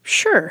one?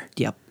 Sure.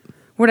 Yep.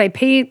 Would I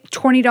pay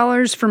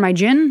 $20 for my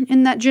gin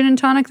in that gin and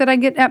tonic that I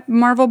get at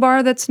Marvel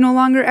Bar that's no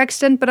longer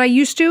extant, but I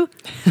used to?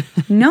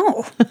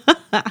 No,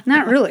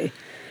 not really.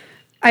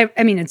 I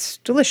mean, it's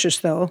delicious,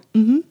 though.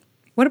 Mm-hmm.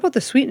 What about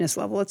the sweetness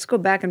level? Let's go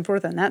back and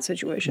forth on that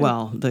situation.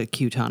 Well, the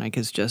Q tonic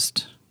is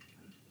just,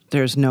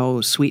 there's no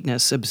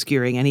sweetness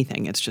obscuring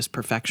anything. It's just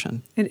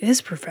perfection. It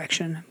is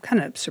perfection. I'm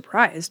kind of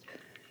surprised.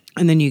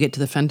 And then you get to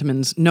the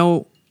Fentimans.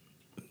 No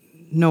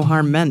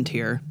harm meant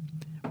here,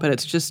 but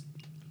it's just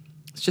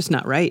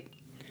not right.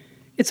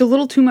 It's a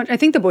little too much. I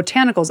think the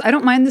botanicals, I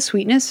don't mind the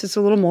sweetness. It's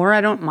a little more. I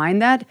don't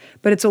mind that,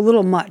 but it's a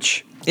little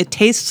much. It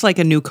tastes like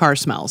a new car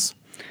smells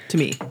to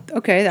me.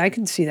 Okay, I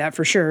can see that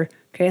for sure.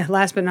 Okay,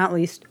 last but not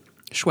least.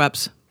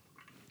 Schweppes.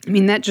 I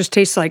mean, that just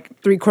tastes like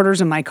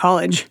 3/4 of my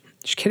college.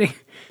 Just kidding.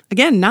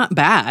 Again, not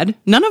bad.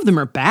 None of them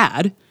are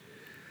bad.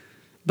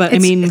 But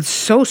it's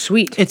so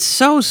sweet. It's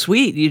so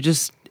sweet.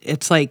 It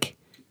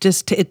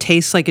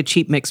tastes like a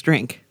cheap mixed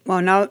drink.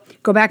 Well, now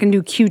go back and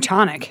do Q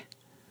tonic.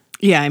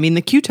 Yeah, I mean,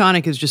 the Q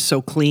tonic is just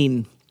so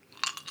clean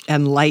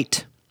and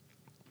light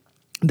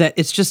that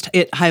it's just,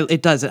 it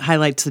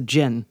highlights the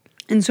gin.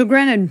 And so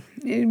granted,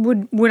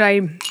 would I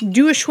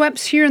do a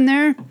Schweppes here and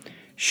there?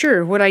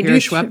 Sure. Would I do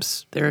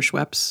Schweppes? There are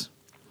Schweppes.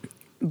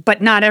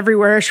 But not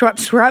everywhere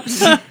Schweppes.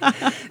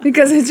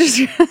 Because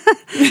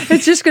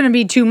it's just going to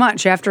be too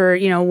much after,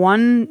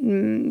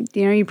 one,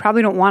 you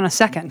probably don't want a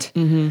second.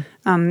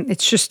 Mm-hmm.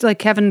 It's just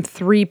like having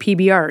 3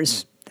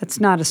 PBRs. That's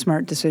not a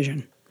smart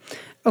decision.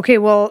 Okay,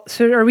 well,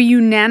 so are we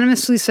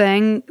unanimously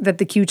saying that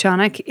the Q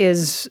tonic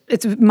it's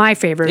my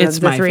favorite of the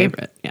 3? It's my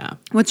favorite, yeah.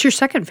 What's your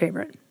second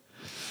favorite?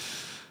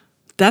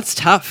 That's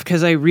tough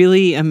because I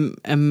really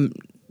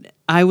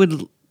I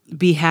would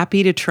be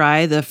happy to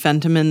try the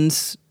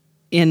Fentimans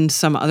in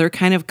some other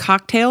kind of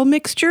cocktail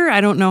mixture. I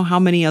don't know how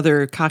many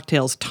other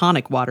cocktails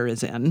tonic water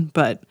is in,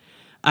 but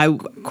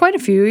quite a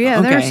few, yeah.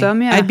 Okay. There are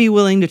some, yeah. I'd be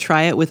willing to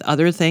try it with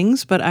other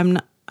things, but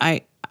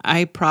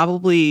I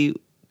probably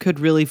could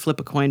really flip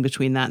a coin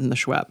between that and the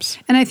Schweppes.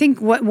 And I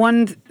think what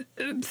one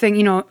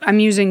thing, I'm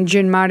using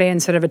gin mate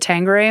instead of a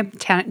Tanqueray.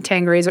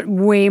 Tanquerays are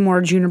way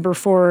more juniper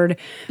forward.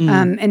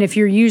 And if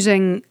you're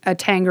using a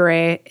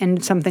Tanqueray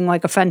and something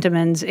like a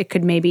Fentimans, it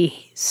could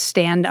maybe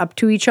stand up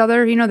to each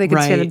other. They could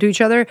stand Right. up to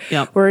each other.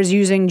 Yep. Whereas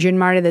using gin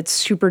mate that's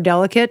super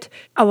delicate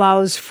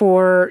allows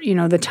for,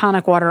 the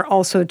tonic water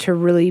also to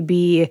really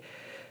be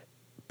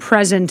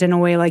present in a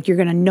way like you're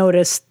going to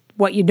notice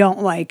what you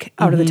don't like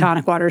out of the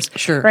tonic waters.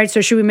 Sure. Right? So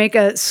should we make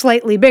a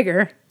slightly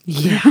bigger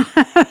Yeah.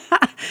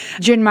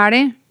 gin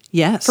mate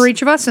Yes. for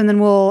each of us, and then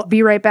we'll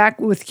be right back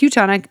with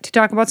Q-Tonic to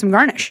talk about some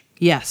garnish.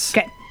 Yes.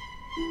 Okay.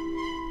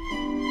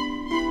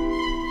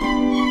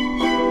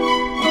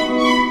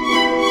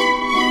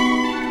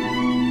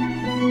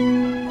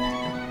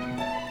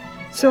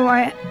 So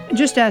I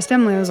just asked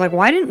Emily, I was like,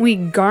 why didn't we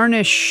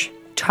garnish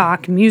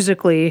talk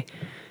musically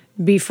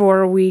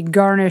before we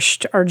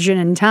garnished our gin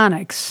and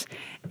tonics?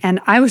 And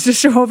I was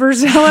just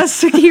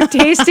overzealous to keep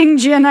tasting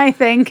gin, I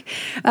think,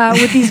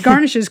 with these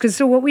garnishes. Because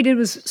so what we did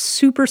was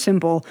super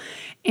simple.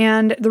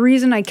 And the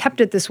reason I kept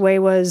it this way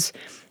was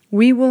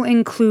we will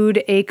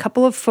include a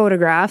couple of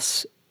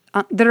photographs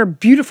that are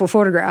beautiful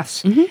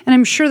photographs. And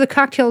I'm sure the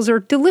cocktails are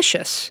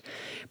delicious.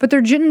 But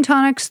they're gin and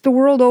tonics the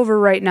world over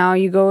right now.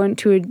 You go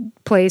into a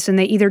place and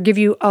they either give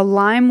you a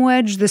lime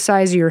wedge the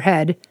size of your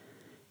head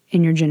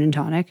in your gin and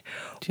tonic,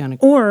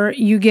 or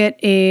you get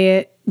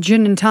a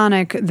gin and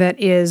tonic that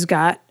is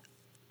got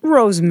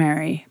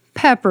rosemary,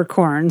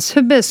 peppercorns,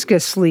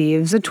 hibiscus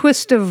leaves, a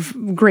twist of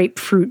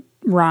grapefruit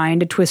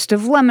rind, a twist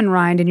of lemon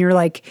rind, and you're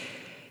like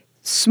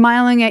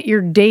smiling at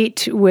your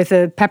date with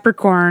a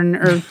peppercorn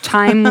or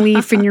thyme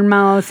leaf in your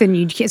mouth, and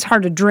it's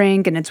hard to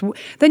drink, and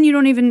then you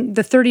don't even,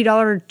 the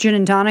 $30 gin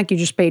and tonic you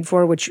just paid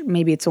for, which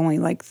maybe it's only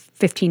like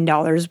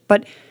 $15,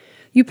 but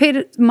you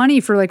paid money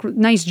for like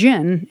nice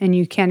gin, and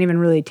you can't even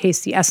really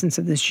taste the essence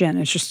of this gin.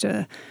 It's just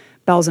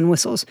bells and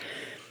whistles.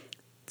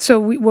 So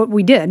what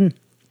we did,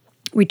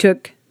 we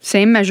took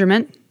same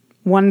measurement,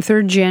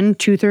 1/3 gin,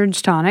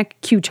 2/3 tonic,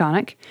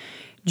 Q-Tonic,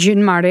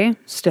 gin mate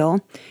still,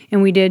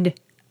 and we did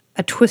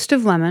a twist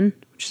of lemon,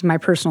 which is my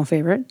personal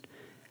favorite,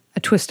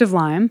 a twist of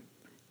lime,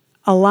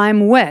 a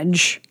lime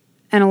wedge,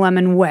 and a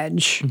lemon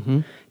wedge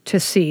to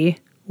see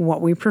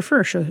what we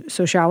prefer.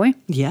 So shall we?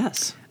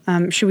 Yes.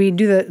 Should we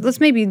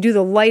let's maybe do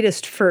the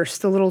lightest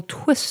first, the little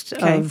twist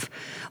of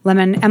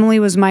lemon. Emily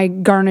was my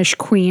garnish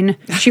queen.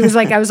 She was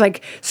like, I was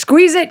like,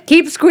 squeeze it,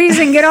 keep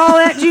squeezing, get all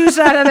that juice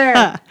out of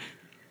there.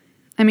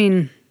 I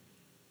mean,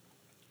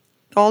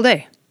 all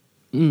day,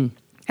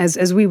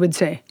 as we would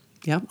say.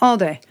 Yep. All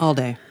day. All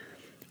day.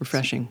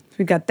 Refreshing. So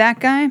we got that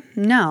guy.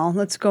 Now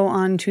let's go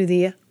on to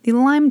the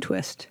lime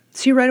twist.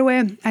 See right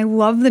away, I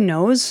love the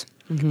nose,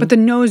 but the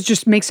nose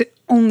just makes it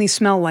only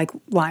smell like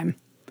lime.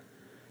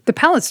 The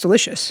palate's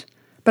delicious,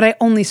 but I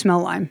only smell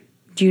lime.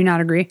 Do you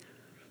not agree?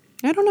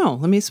 I don't know.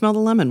 Let me smell the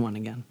lemon one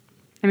again.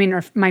 I mean,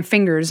 my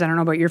fingers, I don't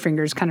know about your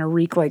fingers, kind of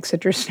reek like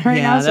citrus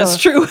right now. Yeah, that's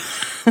true.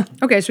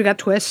 Okay, so we got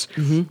twists.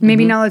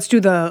 Maybe now let's do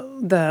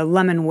the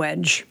lemon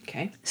wedge.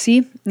 Okay.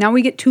 See, now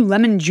we get to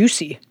lemon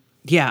juicy.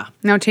 Yeah.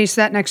 Now taste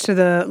that next to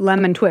the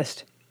lemon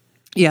twist,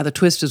 Yeah, the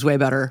twist is way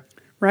better.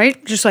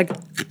 right? Just like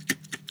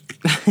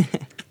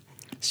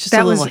It's just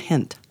That a little was-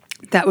 hint.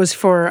 that was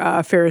for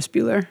Ferris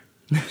Bueller.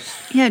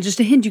 Yeah, just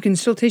a hint. You can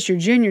still taste your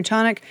gin, your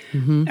tonic.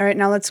 All right,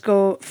 now let's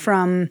go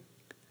from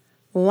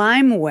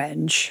lime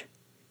wedge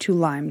to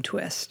lime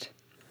twist.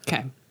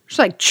 Okay. Just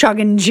like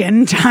chugging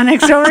gin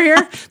tonics over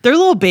here. They're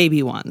little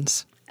baby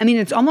ones. I mean,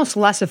 it's almost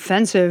less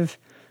offensive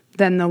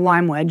than the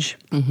lime wedge.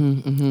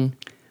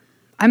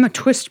 I'm a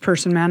twist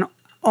person, man,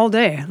 all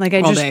day. Like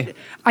All day.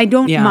 I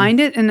don't Yeah. mind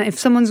it. And if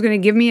someone's going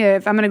to give me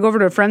if I'm going to go over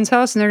to a friend's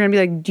house and they're going to be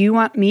like, do you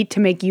want me to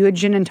make you a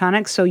gin and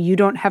tonic so you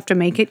don't have to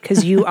make it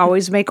because you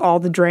always make all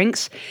the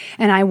drinks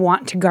and I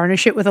want to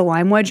garnish it with a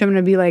lime wedge? I'm going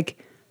to be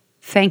like,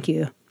 thank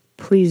you.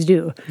 Please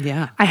do.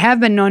 Yeah. I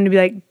have been known to be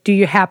like, do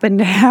you happen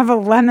to have a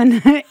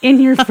lemon in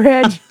your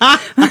fridge?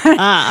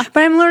 But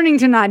I'm learning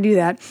to not do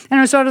that.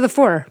 And so out of the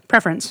four,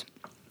 preference.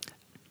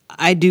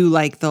 I do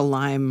like the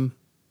lime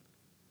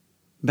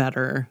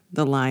better,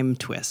 the lime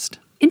twist.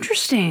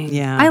 Interesting.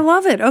 Yeah. I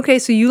love it. Okay,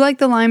 so you like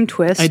the lime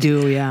twist. I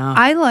do, yeah.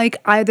 I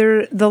like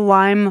either the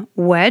lime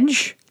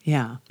wedge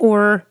Yeah.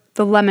 or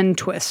the lemon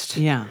twist.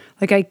 Yeah.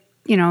 Like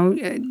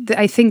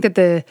I think that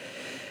the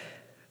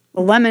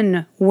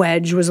lemon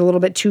wedge was a little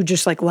bit too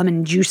just like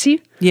lemon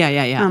juicy. Yeah.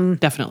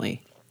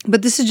 Definitely.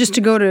 But this is just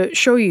to go to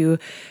show you,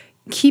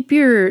 keep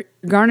your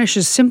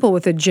garnishes simple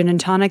with a gin and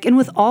tonic and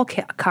with all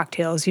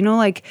cocktails.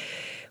 Like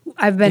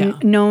I've been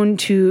known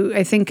to,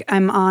 I think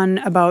I'm on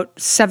about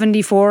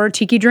 74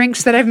 tiki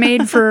drinks that I've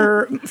made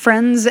for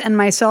friends and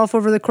myself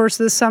over the course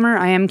of the summer.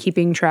 I am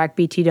keeping track,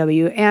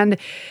 BTW. And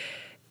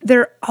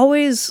they're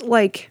always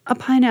like a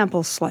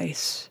pineapple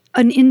slice,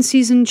 an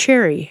in-season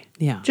cherry.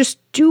 Yeah. Just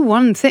do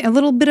one thing, a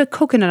little bit of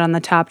coconut on the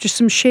top, just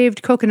some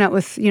shaved coconut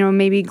with,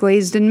 maybe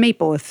glazed in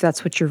maple if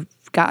that's what you've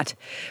got.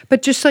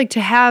 But just like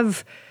to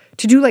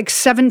do like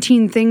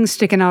 17 things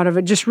sticking out of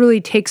it just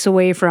really takes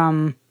away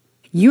from,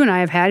 you and I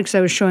have had, because I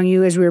was showing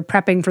you as we were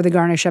prepping for the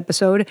garnish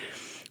episode,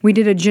 We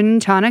did a gin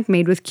and tonic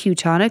made with Q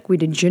tonic. We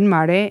did gin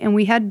mare, and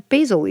we had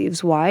basil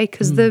leaves. Why?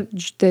 Because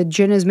the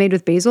gin is made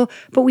with basil,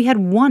 but we had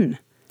one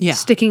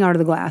sticking out of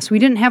the glass. We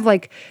didn't have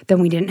then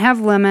we didn't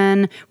have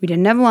lemon, we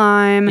didn't have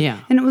lime,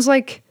 and it was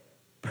like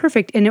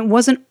perfect. And it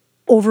wasn't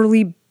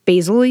overly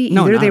basil-y either.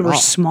 No, they were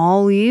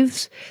small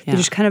leaves. They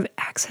just kind of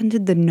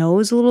accented the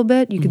nose a little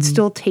bit. You could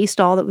still taste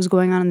all that was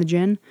going on in the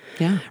gin.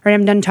 Yeah. All right,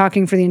 I'm done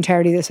talking for the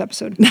entirety of this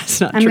episode. That's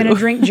not I'm true. going to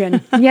drink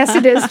gin. Yes,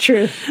 it is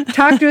true.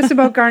 Talk to us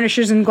about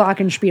garnishes and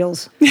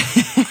glockenspiels.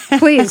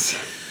 Please.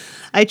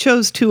 I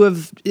chose two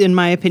of, in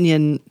my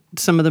opinion,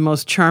 some of the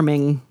most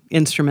charming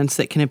instruments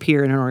that can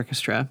appear in an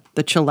orchestra,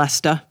 the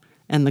celesta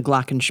and the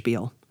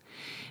glockenspiel.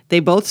 They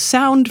both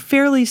sound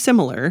fairly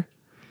similar,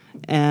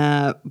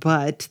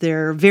 but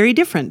they're very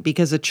different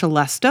because a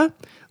celesta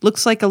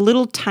looks like a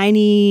little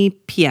tiny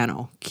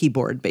piano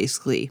keyboard,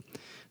 basically.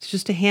 It's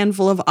just a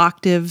handful of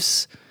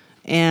octaves,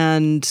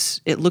 and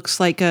it looks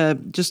like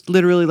just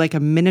literally like a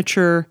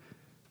miniature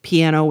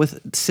piano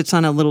sits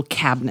on a little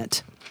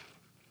cabinet.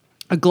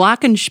 A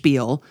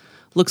glockenspiel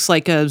looks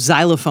like a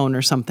xylophone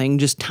or something,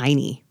 just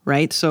tiny,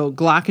 right? So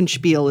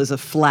glockenspiel is a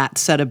flat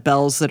set of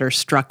bells that are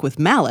struck with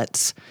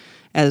mallets,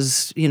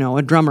 as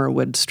a drummer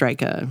would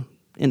strike a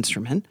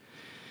instrument.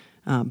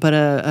 But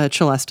a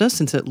celesta,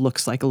 since it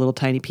looks like a little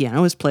tiny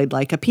piano, is played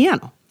like a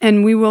piano.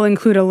 And we will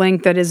include a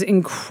link that is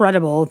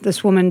incredible.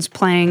 This woman's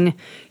playing,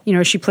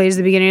 she plays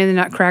the beginning of the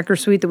Nutcracker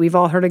Suite that we've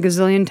all heard a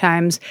gazillion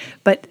times.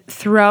 But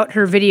throughout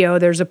her video,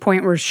 there's a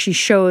point where she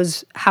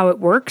shows how it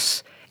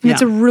works. And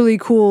it's a really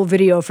cool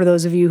video for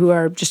those of you who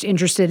are just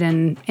interested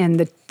in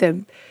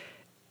the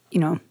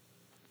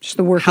just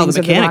the workings how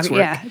the mechanics of the work.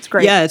 Yeah, it's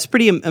great. Yeah, it's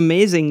pretty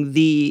amazing.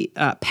 The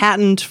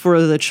patent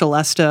for the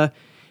celesta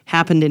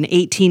happened in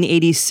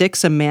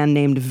 1886. A man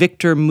named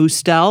Victor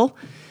Mustel.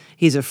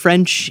 He's a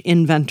French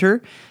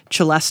inventor.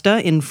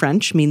 Celesta in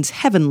French means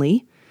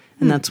heavenly,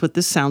 and that's what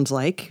this sounds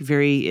like.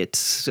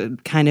 It's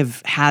kind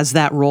of has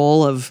that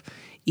role of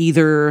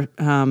either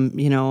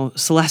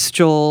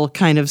celestial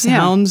kind of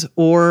sounds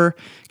or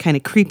kind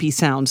of creepy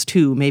sounds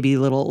too, maybe a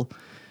little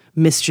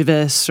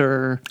mischievous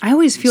or I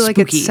always feel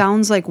spooky. like it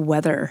sounds like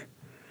weather.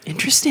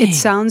 Interesting. It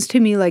sounds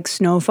to me like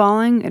snow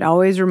falling. It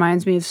always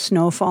reminds me of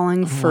snow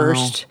falling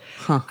first.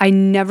 Huh. I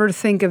never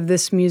think of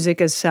this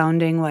music as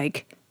sounding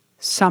like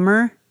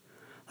summer,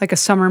 like a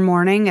summer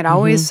morning. It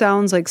always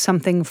sounds like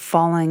something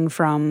falling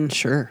from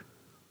Sure.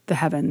 the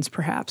heavens,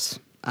 perhaps.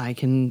 I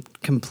can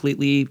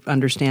completely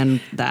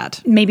understand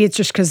that. Maybe it's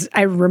just because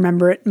I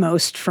remember it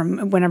most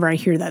from whenever I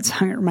hear that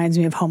song. It reminds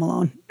me of Home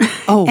Alone.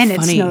 Oh, and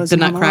funny. It snows The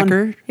in Home Alone.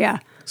 Nutcracker? Yeah.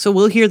 So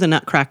we'll hear the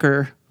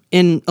Nutcracker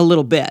in a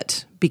little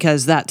bit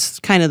because that's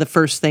kind of the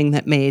first thing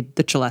that made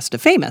the celesta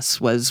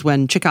famous was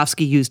when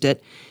Tchaikovsky used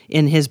it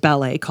in his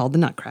ballet called The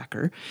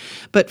Nutcracker.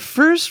 But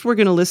first we're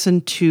going to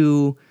listen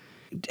to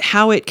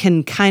how it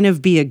can kind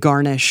of be a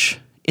garnish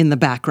in the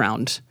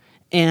background.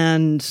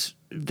 And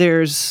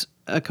there's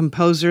a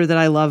composer that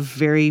I love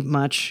very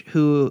much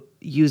who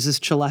uses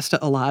celesta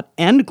a lot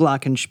and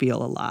glockenspiel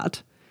a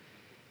lot.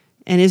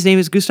 And his name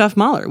is Gustav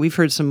Mahler. We've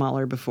heard some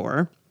Mahler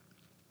before.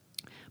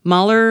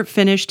 Mahler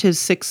finished his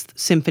Sixth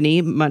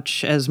Symphony,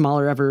 much as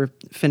Mahler ever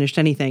finished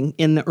anything,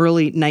 in the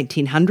early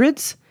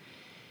 1900s.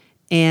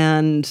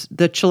 And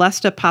the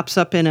celesta pops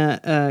up in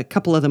a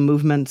couple of the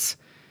movements.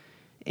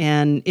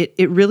 And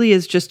it really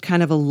is just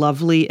kind of a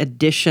lovely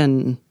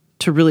addition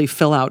to really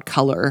fill out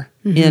color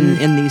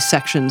in these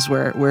sections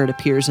where it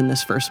appears in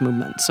this first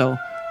movement. So do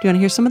you want to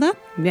hear some of that?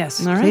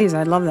 Yes, All right. please.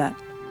 I'd love that.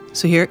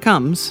 So here it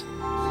comes.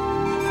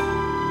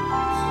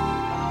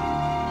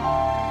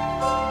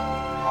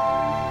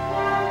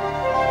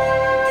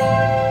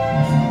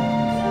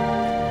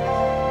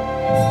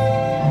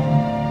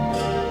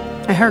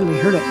 I hardly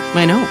heard it.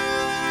 I know.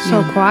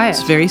 So quiet.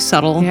 It's very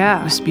subtle.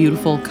 Yeah. Just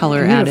beautiful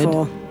color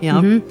Beautiful. added.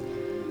 Yeah.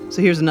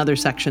 So here's another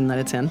section that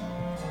it's in.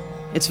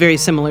 It's very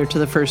similar to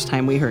the first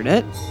time we heard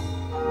it.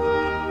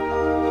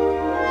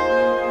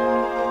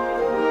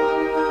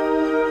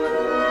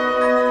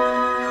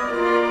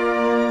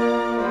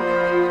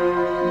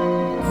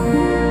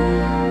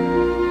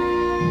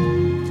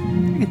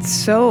 It's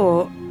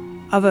so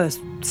of a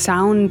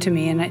sound to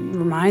me, and it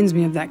reminds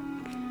me of that,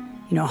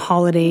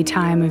 holiday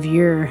time of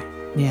year.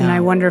 Yeah. And I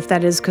wonder if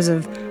that is because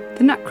of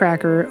the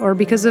Nutcracker or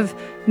because of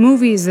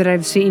movies that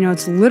I've seen.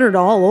 It's littered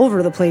all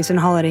over the place in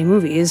holiday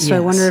movies. So I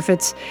Yes. wonder if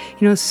it's,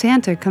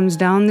 Santa comes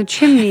down the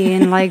chimney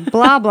and like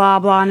blah, blah,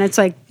 blah. And it's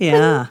like,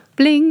 Yeah.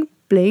 bling,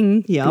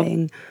 bling, Yep.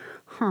 bling.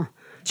 Huh.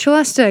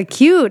 Celesta,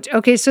 cute.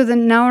 Okay, so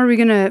then now are we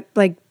going to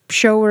like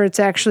show where it's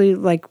actually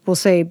like, we'll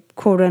say,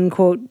 quote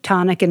unquote,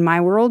 tonic in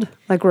my world?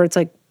 Like where it's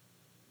like,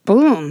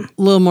 boom.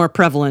 A little more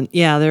prevalent.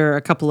 Yeah, there are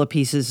a couple of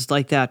pieces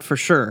like that for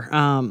sure.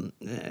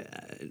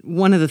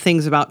 One of the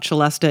things about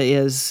celesta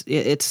is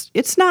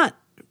it's not,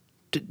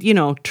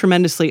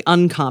 tremendously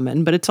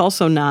uncommon, but it's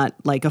also not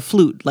like a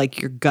flute. Like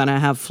you're gonna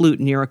have flute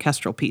in your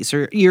orchestral piece,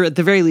 or you're at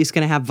the very least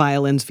gonna have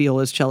violins,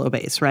 violas, cello,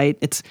 bass, right?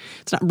 It's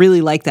not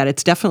really like that.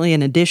 It's definitely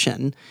an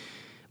addition.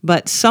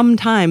 But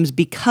sometimes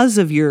because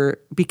of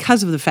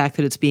the fact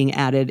that it's being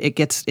added,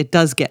 it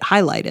does get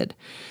highlighted.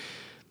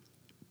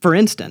 for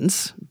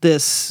instance,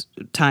 this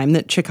time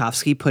that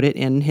Tchaikovsky put it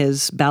in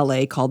his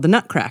ballet called The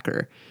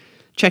Nutcracker.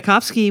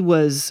 Tchaikovsky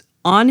was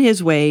on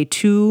his way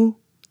to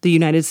the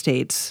United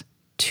States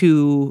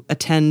to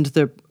attend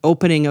the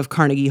opening of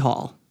Carnegie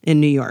Hall in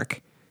New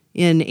York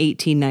in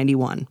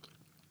 1891.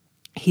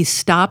 He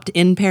stopped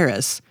in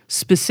Paris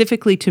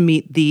specifically to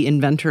meet the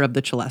inventor of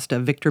the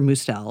celesta, Victor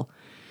Mustel,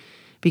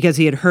 because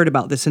he had heard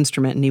about this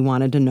instrument and he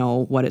wanted to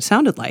know what it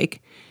sounded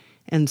like.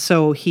 And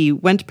so he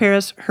went to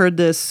Paris, heard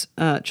this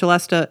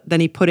celesta,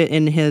 then he put it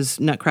in his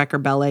Nutcracker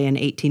ballet in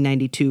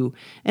 1892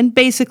 and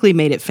basically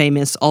made it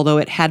famous, although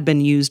it had been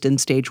used in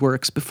stage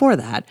works before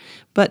that,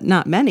 but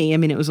not many. I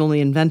mean, it was only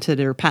invented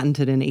or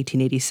patented in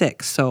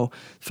 1886. So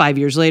 5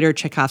 years later,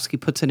 Tchaikovsky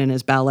puts it in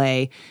his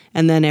ballet,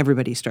 and then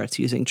everybody starts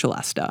using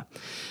celesta.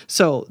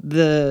 So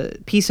the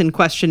piece in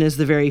question is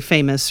the very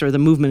famous, or the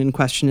movement in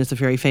question is the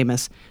very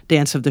famous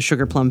Dance of the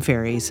Sugar Plum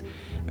Fairies,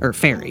 or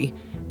Fairy.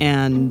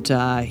 And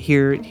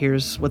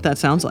here's what that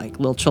sounds like.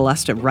 Little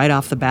celesta right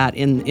off the bat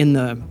in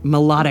the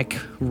melodic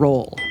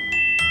roll.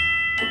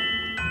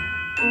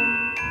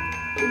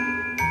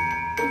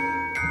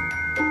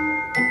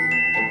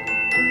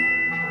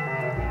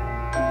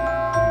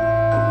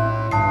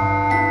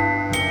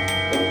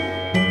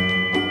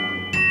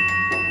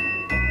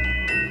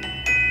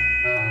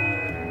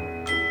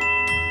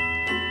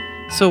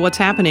 So what's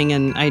happening,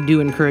 and I do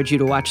encourage you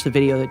to watch the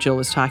video that Jill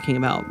was talking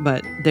about,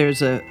 but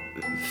there's a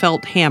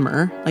felt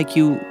hammer,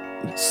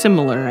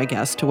 similar, I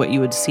guess, to what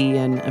you would see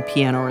in a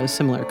piano or a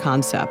similar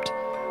concept.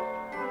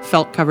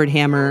 Felt-covered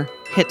hammer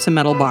hits a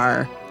metal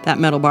bar. That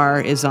metal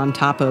bar is on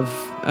top of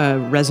a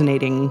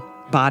resonating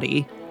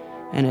body,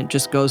 and it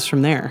just goes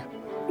from there.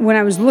 When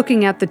I was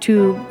looking at the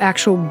two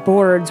actual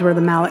boards where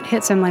the mallet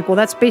hits, I'm like, well,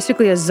 that's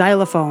basically a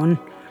xylophone,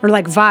 or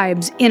like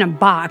vibes in a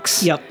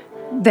box. Yep.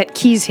 That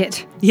keys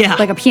hit. Yeah.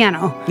 Like a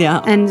piano.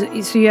 Yeah.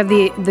 And so you have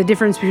the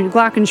difference between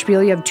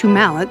glockenspiel, you have two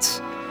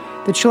mallets.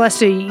 The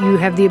celesta, you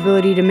have the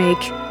ability to make,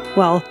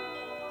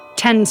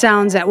 10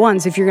 sounds at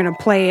once if you're going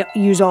to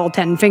use all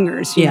 10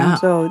 fingers. You know?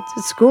 So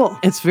it's cool.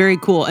 It's very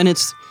cool. And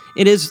it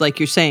is, like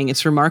you're saying,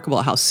 it's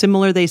remarkable how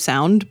similar they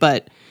sound,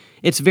 but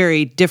it's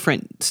very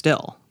different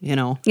still, you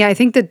know? Yeah, I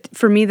think that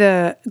for me,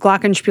 the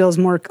glockenspiel is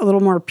a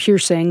little more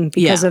piercing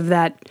because of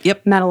that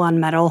metal on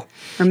metal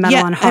or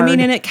metal on hard. I mean,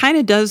 and it kind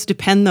of does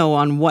depend, though,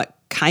 on what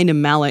kind of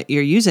mallet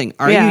you're using.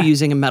 Are you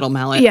using a metal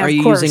mallet? Yeah, Are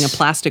you using a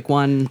plastic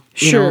one?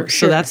 Sure.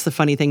 So that's the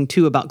funny thing,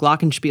 too, about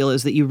glockenspiel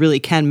is that you really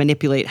can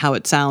manipulate how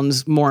it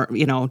sounds more,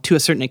 to a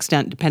certain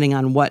extent, depending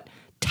on what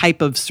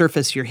type of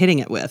surface you're hitting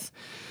it with.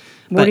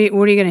 What are you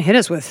going to hit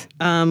us with?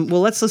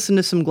 Well, let's listen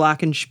to some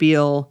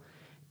glockenspiel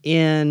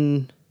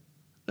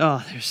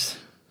there's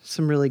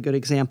some really good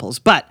examples.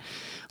 But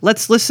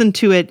let's listen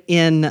to it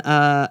in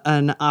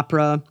an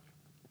opera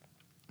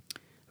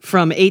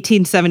from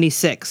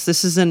 1876.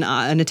 This is an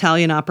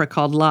Italian opera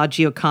called La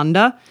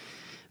Gioconda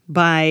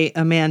by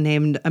a man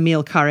named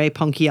Amilcare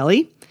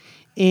Ponchielli.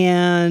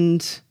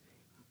 And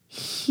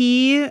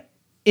he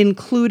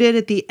included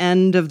at the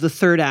end of the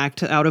third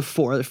act, out of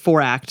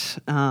four-act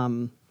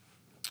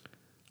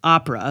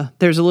opera,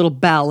 there's a little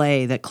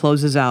ballet that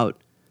closes out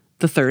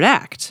the third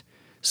act.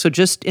 So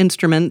just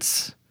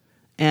instruments,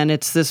 and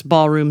it's this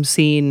ballroom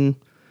scene,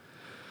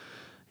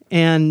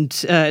 and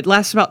it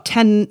lasts about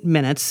 10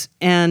 minutes.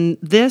 And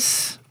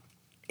this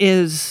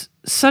is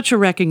such a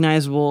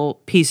recognizable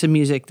piece of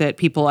music that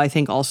people, I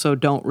think, also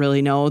don't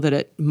really know that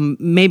it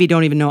maybe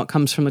don't even know it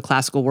comes from the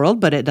classical world,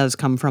 but it does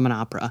come from an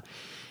opera.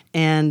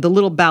 And the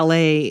little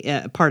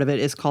ballet part of it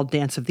is called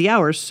Dance of the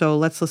Hours. So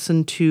let's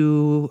listen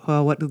to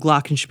what the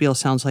glockenspiel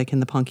sounds like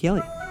in the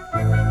Ponchielli.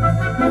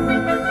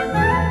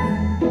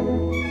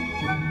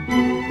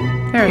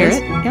 There it is.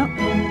 Yep.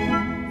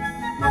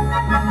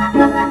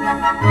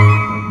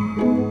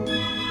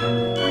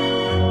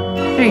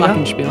 There you go.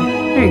 Glockenspiel.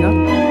 There you go.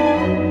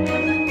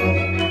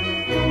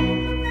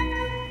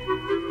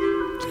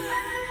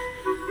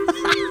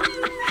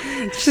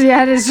 So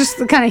yeah, it is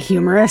just kind of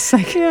humorous.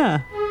 Like, Yeah.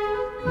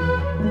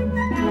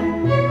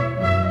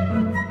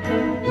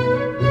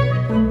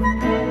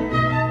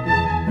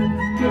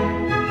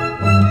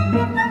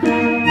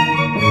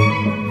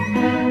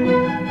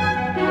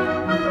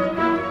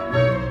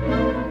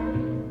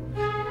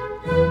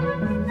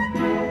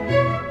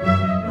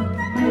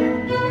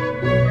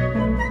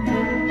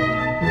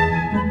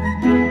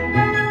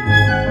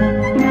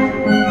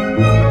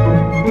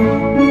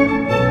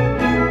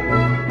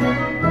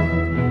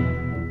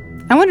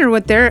 I wonder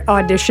what their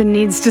audition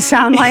needs to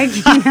sound like.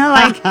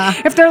 Like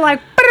if they're like,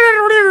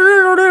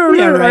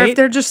 or if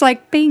they're just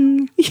like,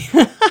 bing,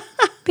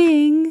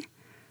 bing,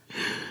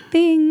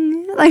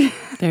 bing. Like,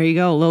 There you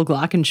go, a little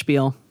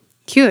glockenspiel.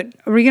 cute.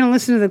 Are we going to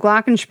listen to the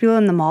glockenspiel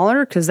and the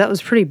Mahler? Because that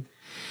was pretty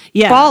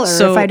Yeah.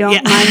 baller, if I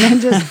don't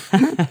mind.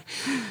 Just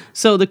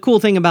So the cool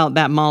thing about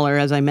that Mahler,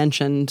 as I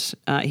mentioned,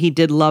 he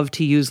did love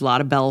to use a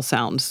lot of bell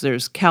sounds.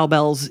 There's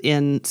cowbells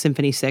in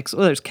Symphony 6.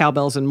 Well, there's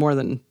cowbells in more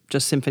than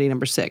just Symphony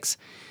number 6.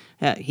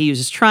 He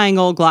uses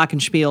triangle,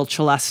 glockenspiel,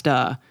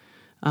 celesta.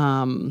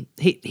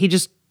 He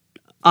just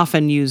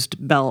often used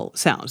bell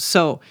sounds.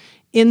 So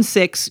in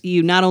 6,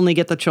 you not only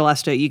get the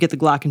Celesta, you get the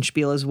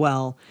Glockenspiel as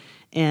well.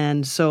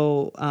 And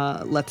so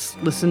let's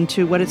listen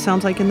to what it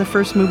sounds like in the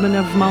first movement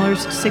of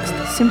Mahler's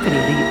 6th Symphony,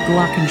 the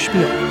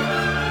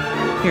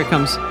Glockenspiel. Here it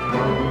comes.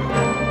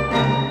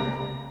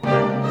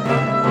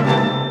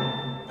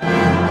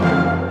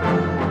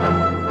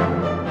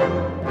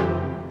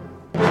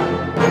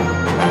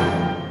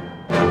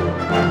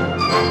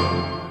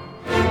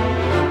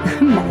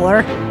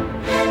 Mahler.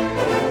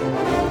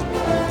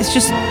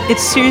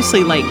 It's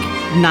seriously like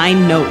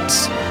 9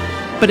 notes,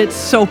 but it's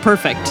so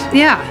perfect.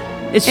 Yeah.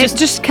 It's It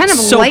just kind of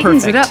so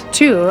lightens it perfect. up,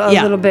 too, a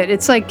Yeah. little bit.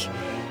 It's like Do you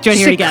wanna just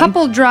hear it a again?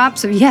 couple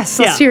drops of, yes,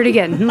 let's Yeah. hear it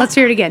again. Let's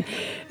hear it again.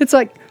 It's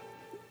like,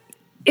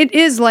 it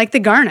is like the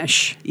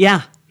garnish.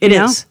 Yeah, it you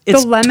know? is.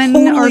 It's the lemon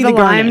totally or the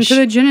lime garnish. to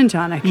the gin and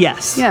tonic.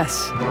 Yes.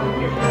 Yes.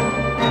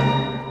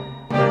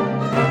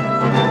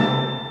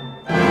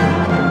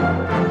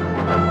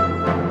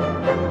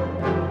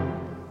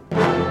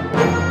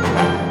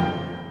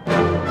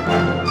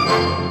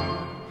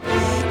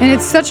 And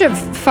it's such a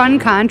fun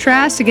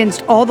contrast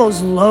against all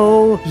those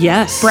low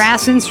Yes.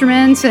 brass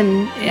instruments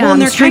and Well,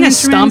 and they're string kind of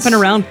instruments. stomping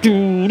around.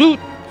 Doo-doo,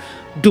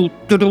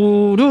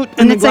 doo-doo-doo,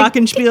 and the it's like,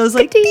 Glockenspiel is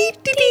like, dee, dee,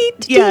 dee,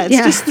 dee. yeah, it's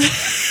Yeah. just,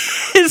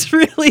 it's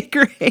really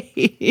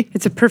great.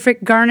 It's a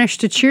perfect garnish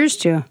to cheers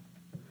to.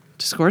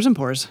 Scores and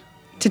pours.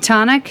 To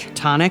tonic,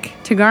 Tonic,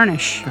 to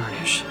garnish.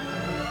 garnish.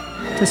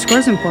 To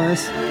scores and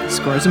pours.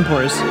 Scores and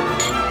pours.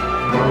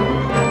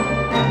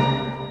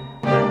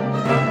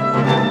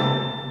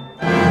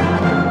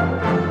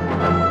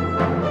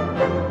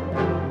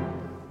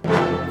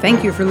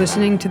 Thank you for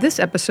listening to this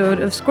episode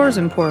of Scores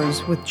and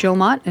Pours with Jill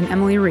Mott and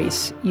Emily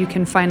Reese. You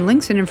can find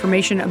links and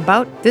information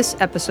about this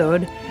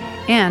episode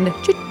and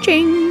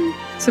cha-ching,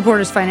 support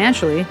us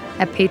financially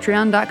at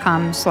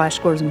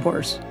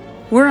patreon.com/scoresandpours.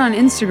 We're on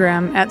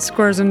Instagram at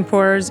Scores and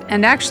Pours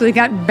and actually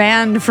got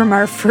banned from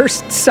our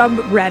first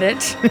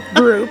subreddit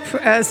group,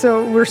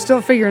 so we're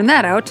still figuring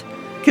that out.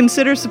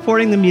 Consider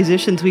supporting the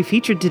musicians we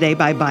featured today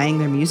by buying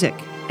their music.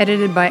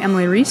 Edited by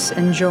Emily Reese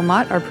and Jill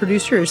Mott. Our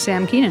producer is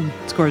Sam Keenan.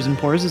 Scores and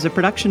Pours is a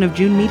production of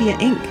June Media,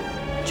 Inc.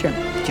 Cheers.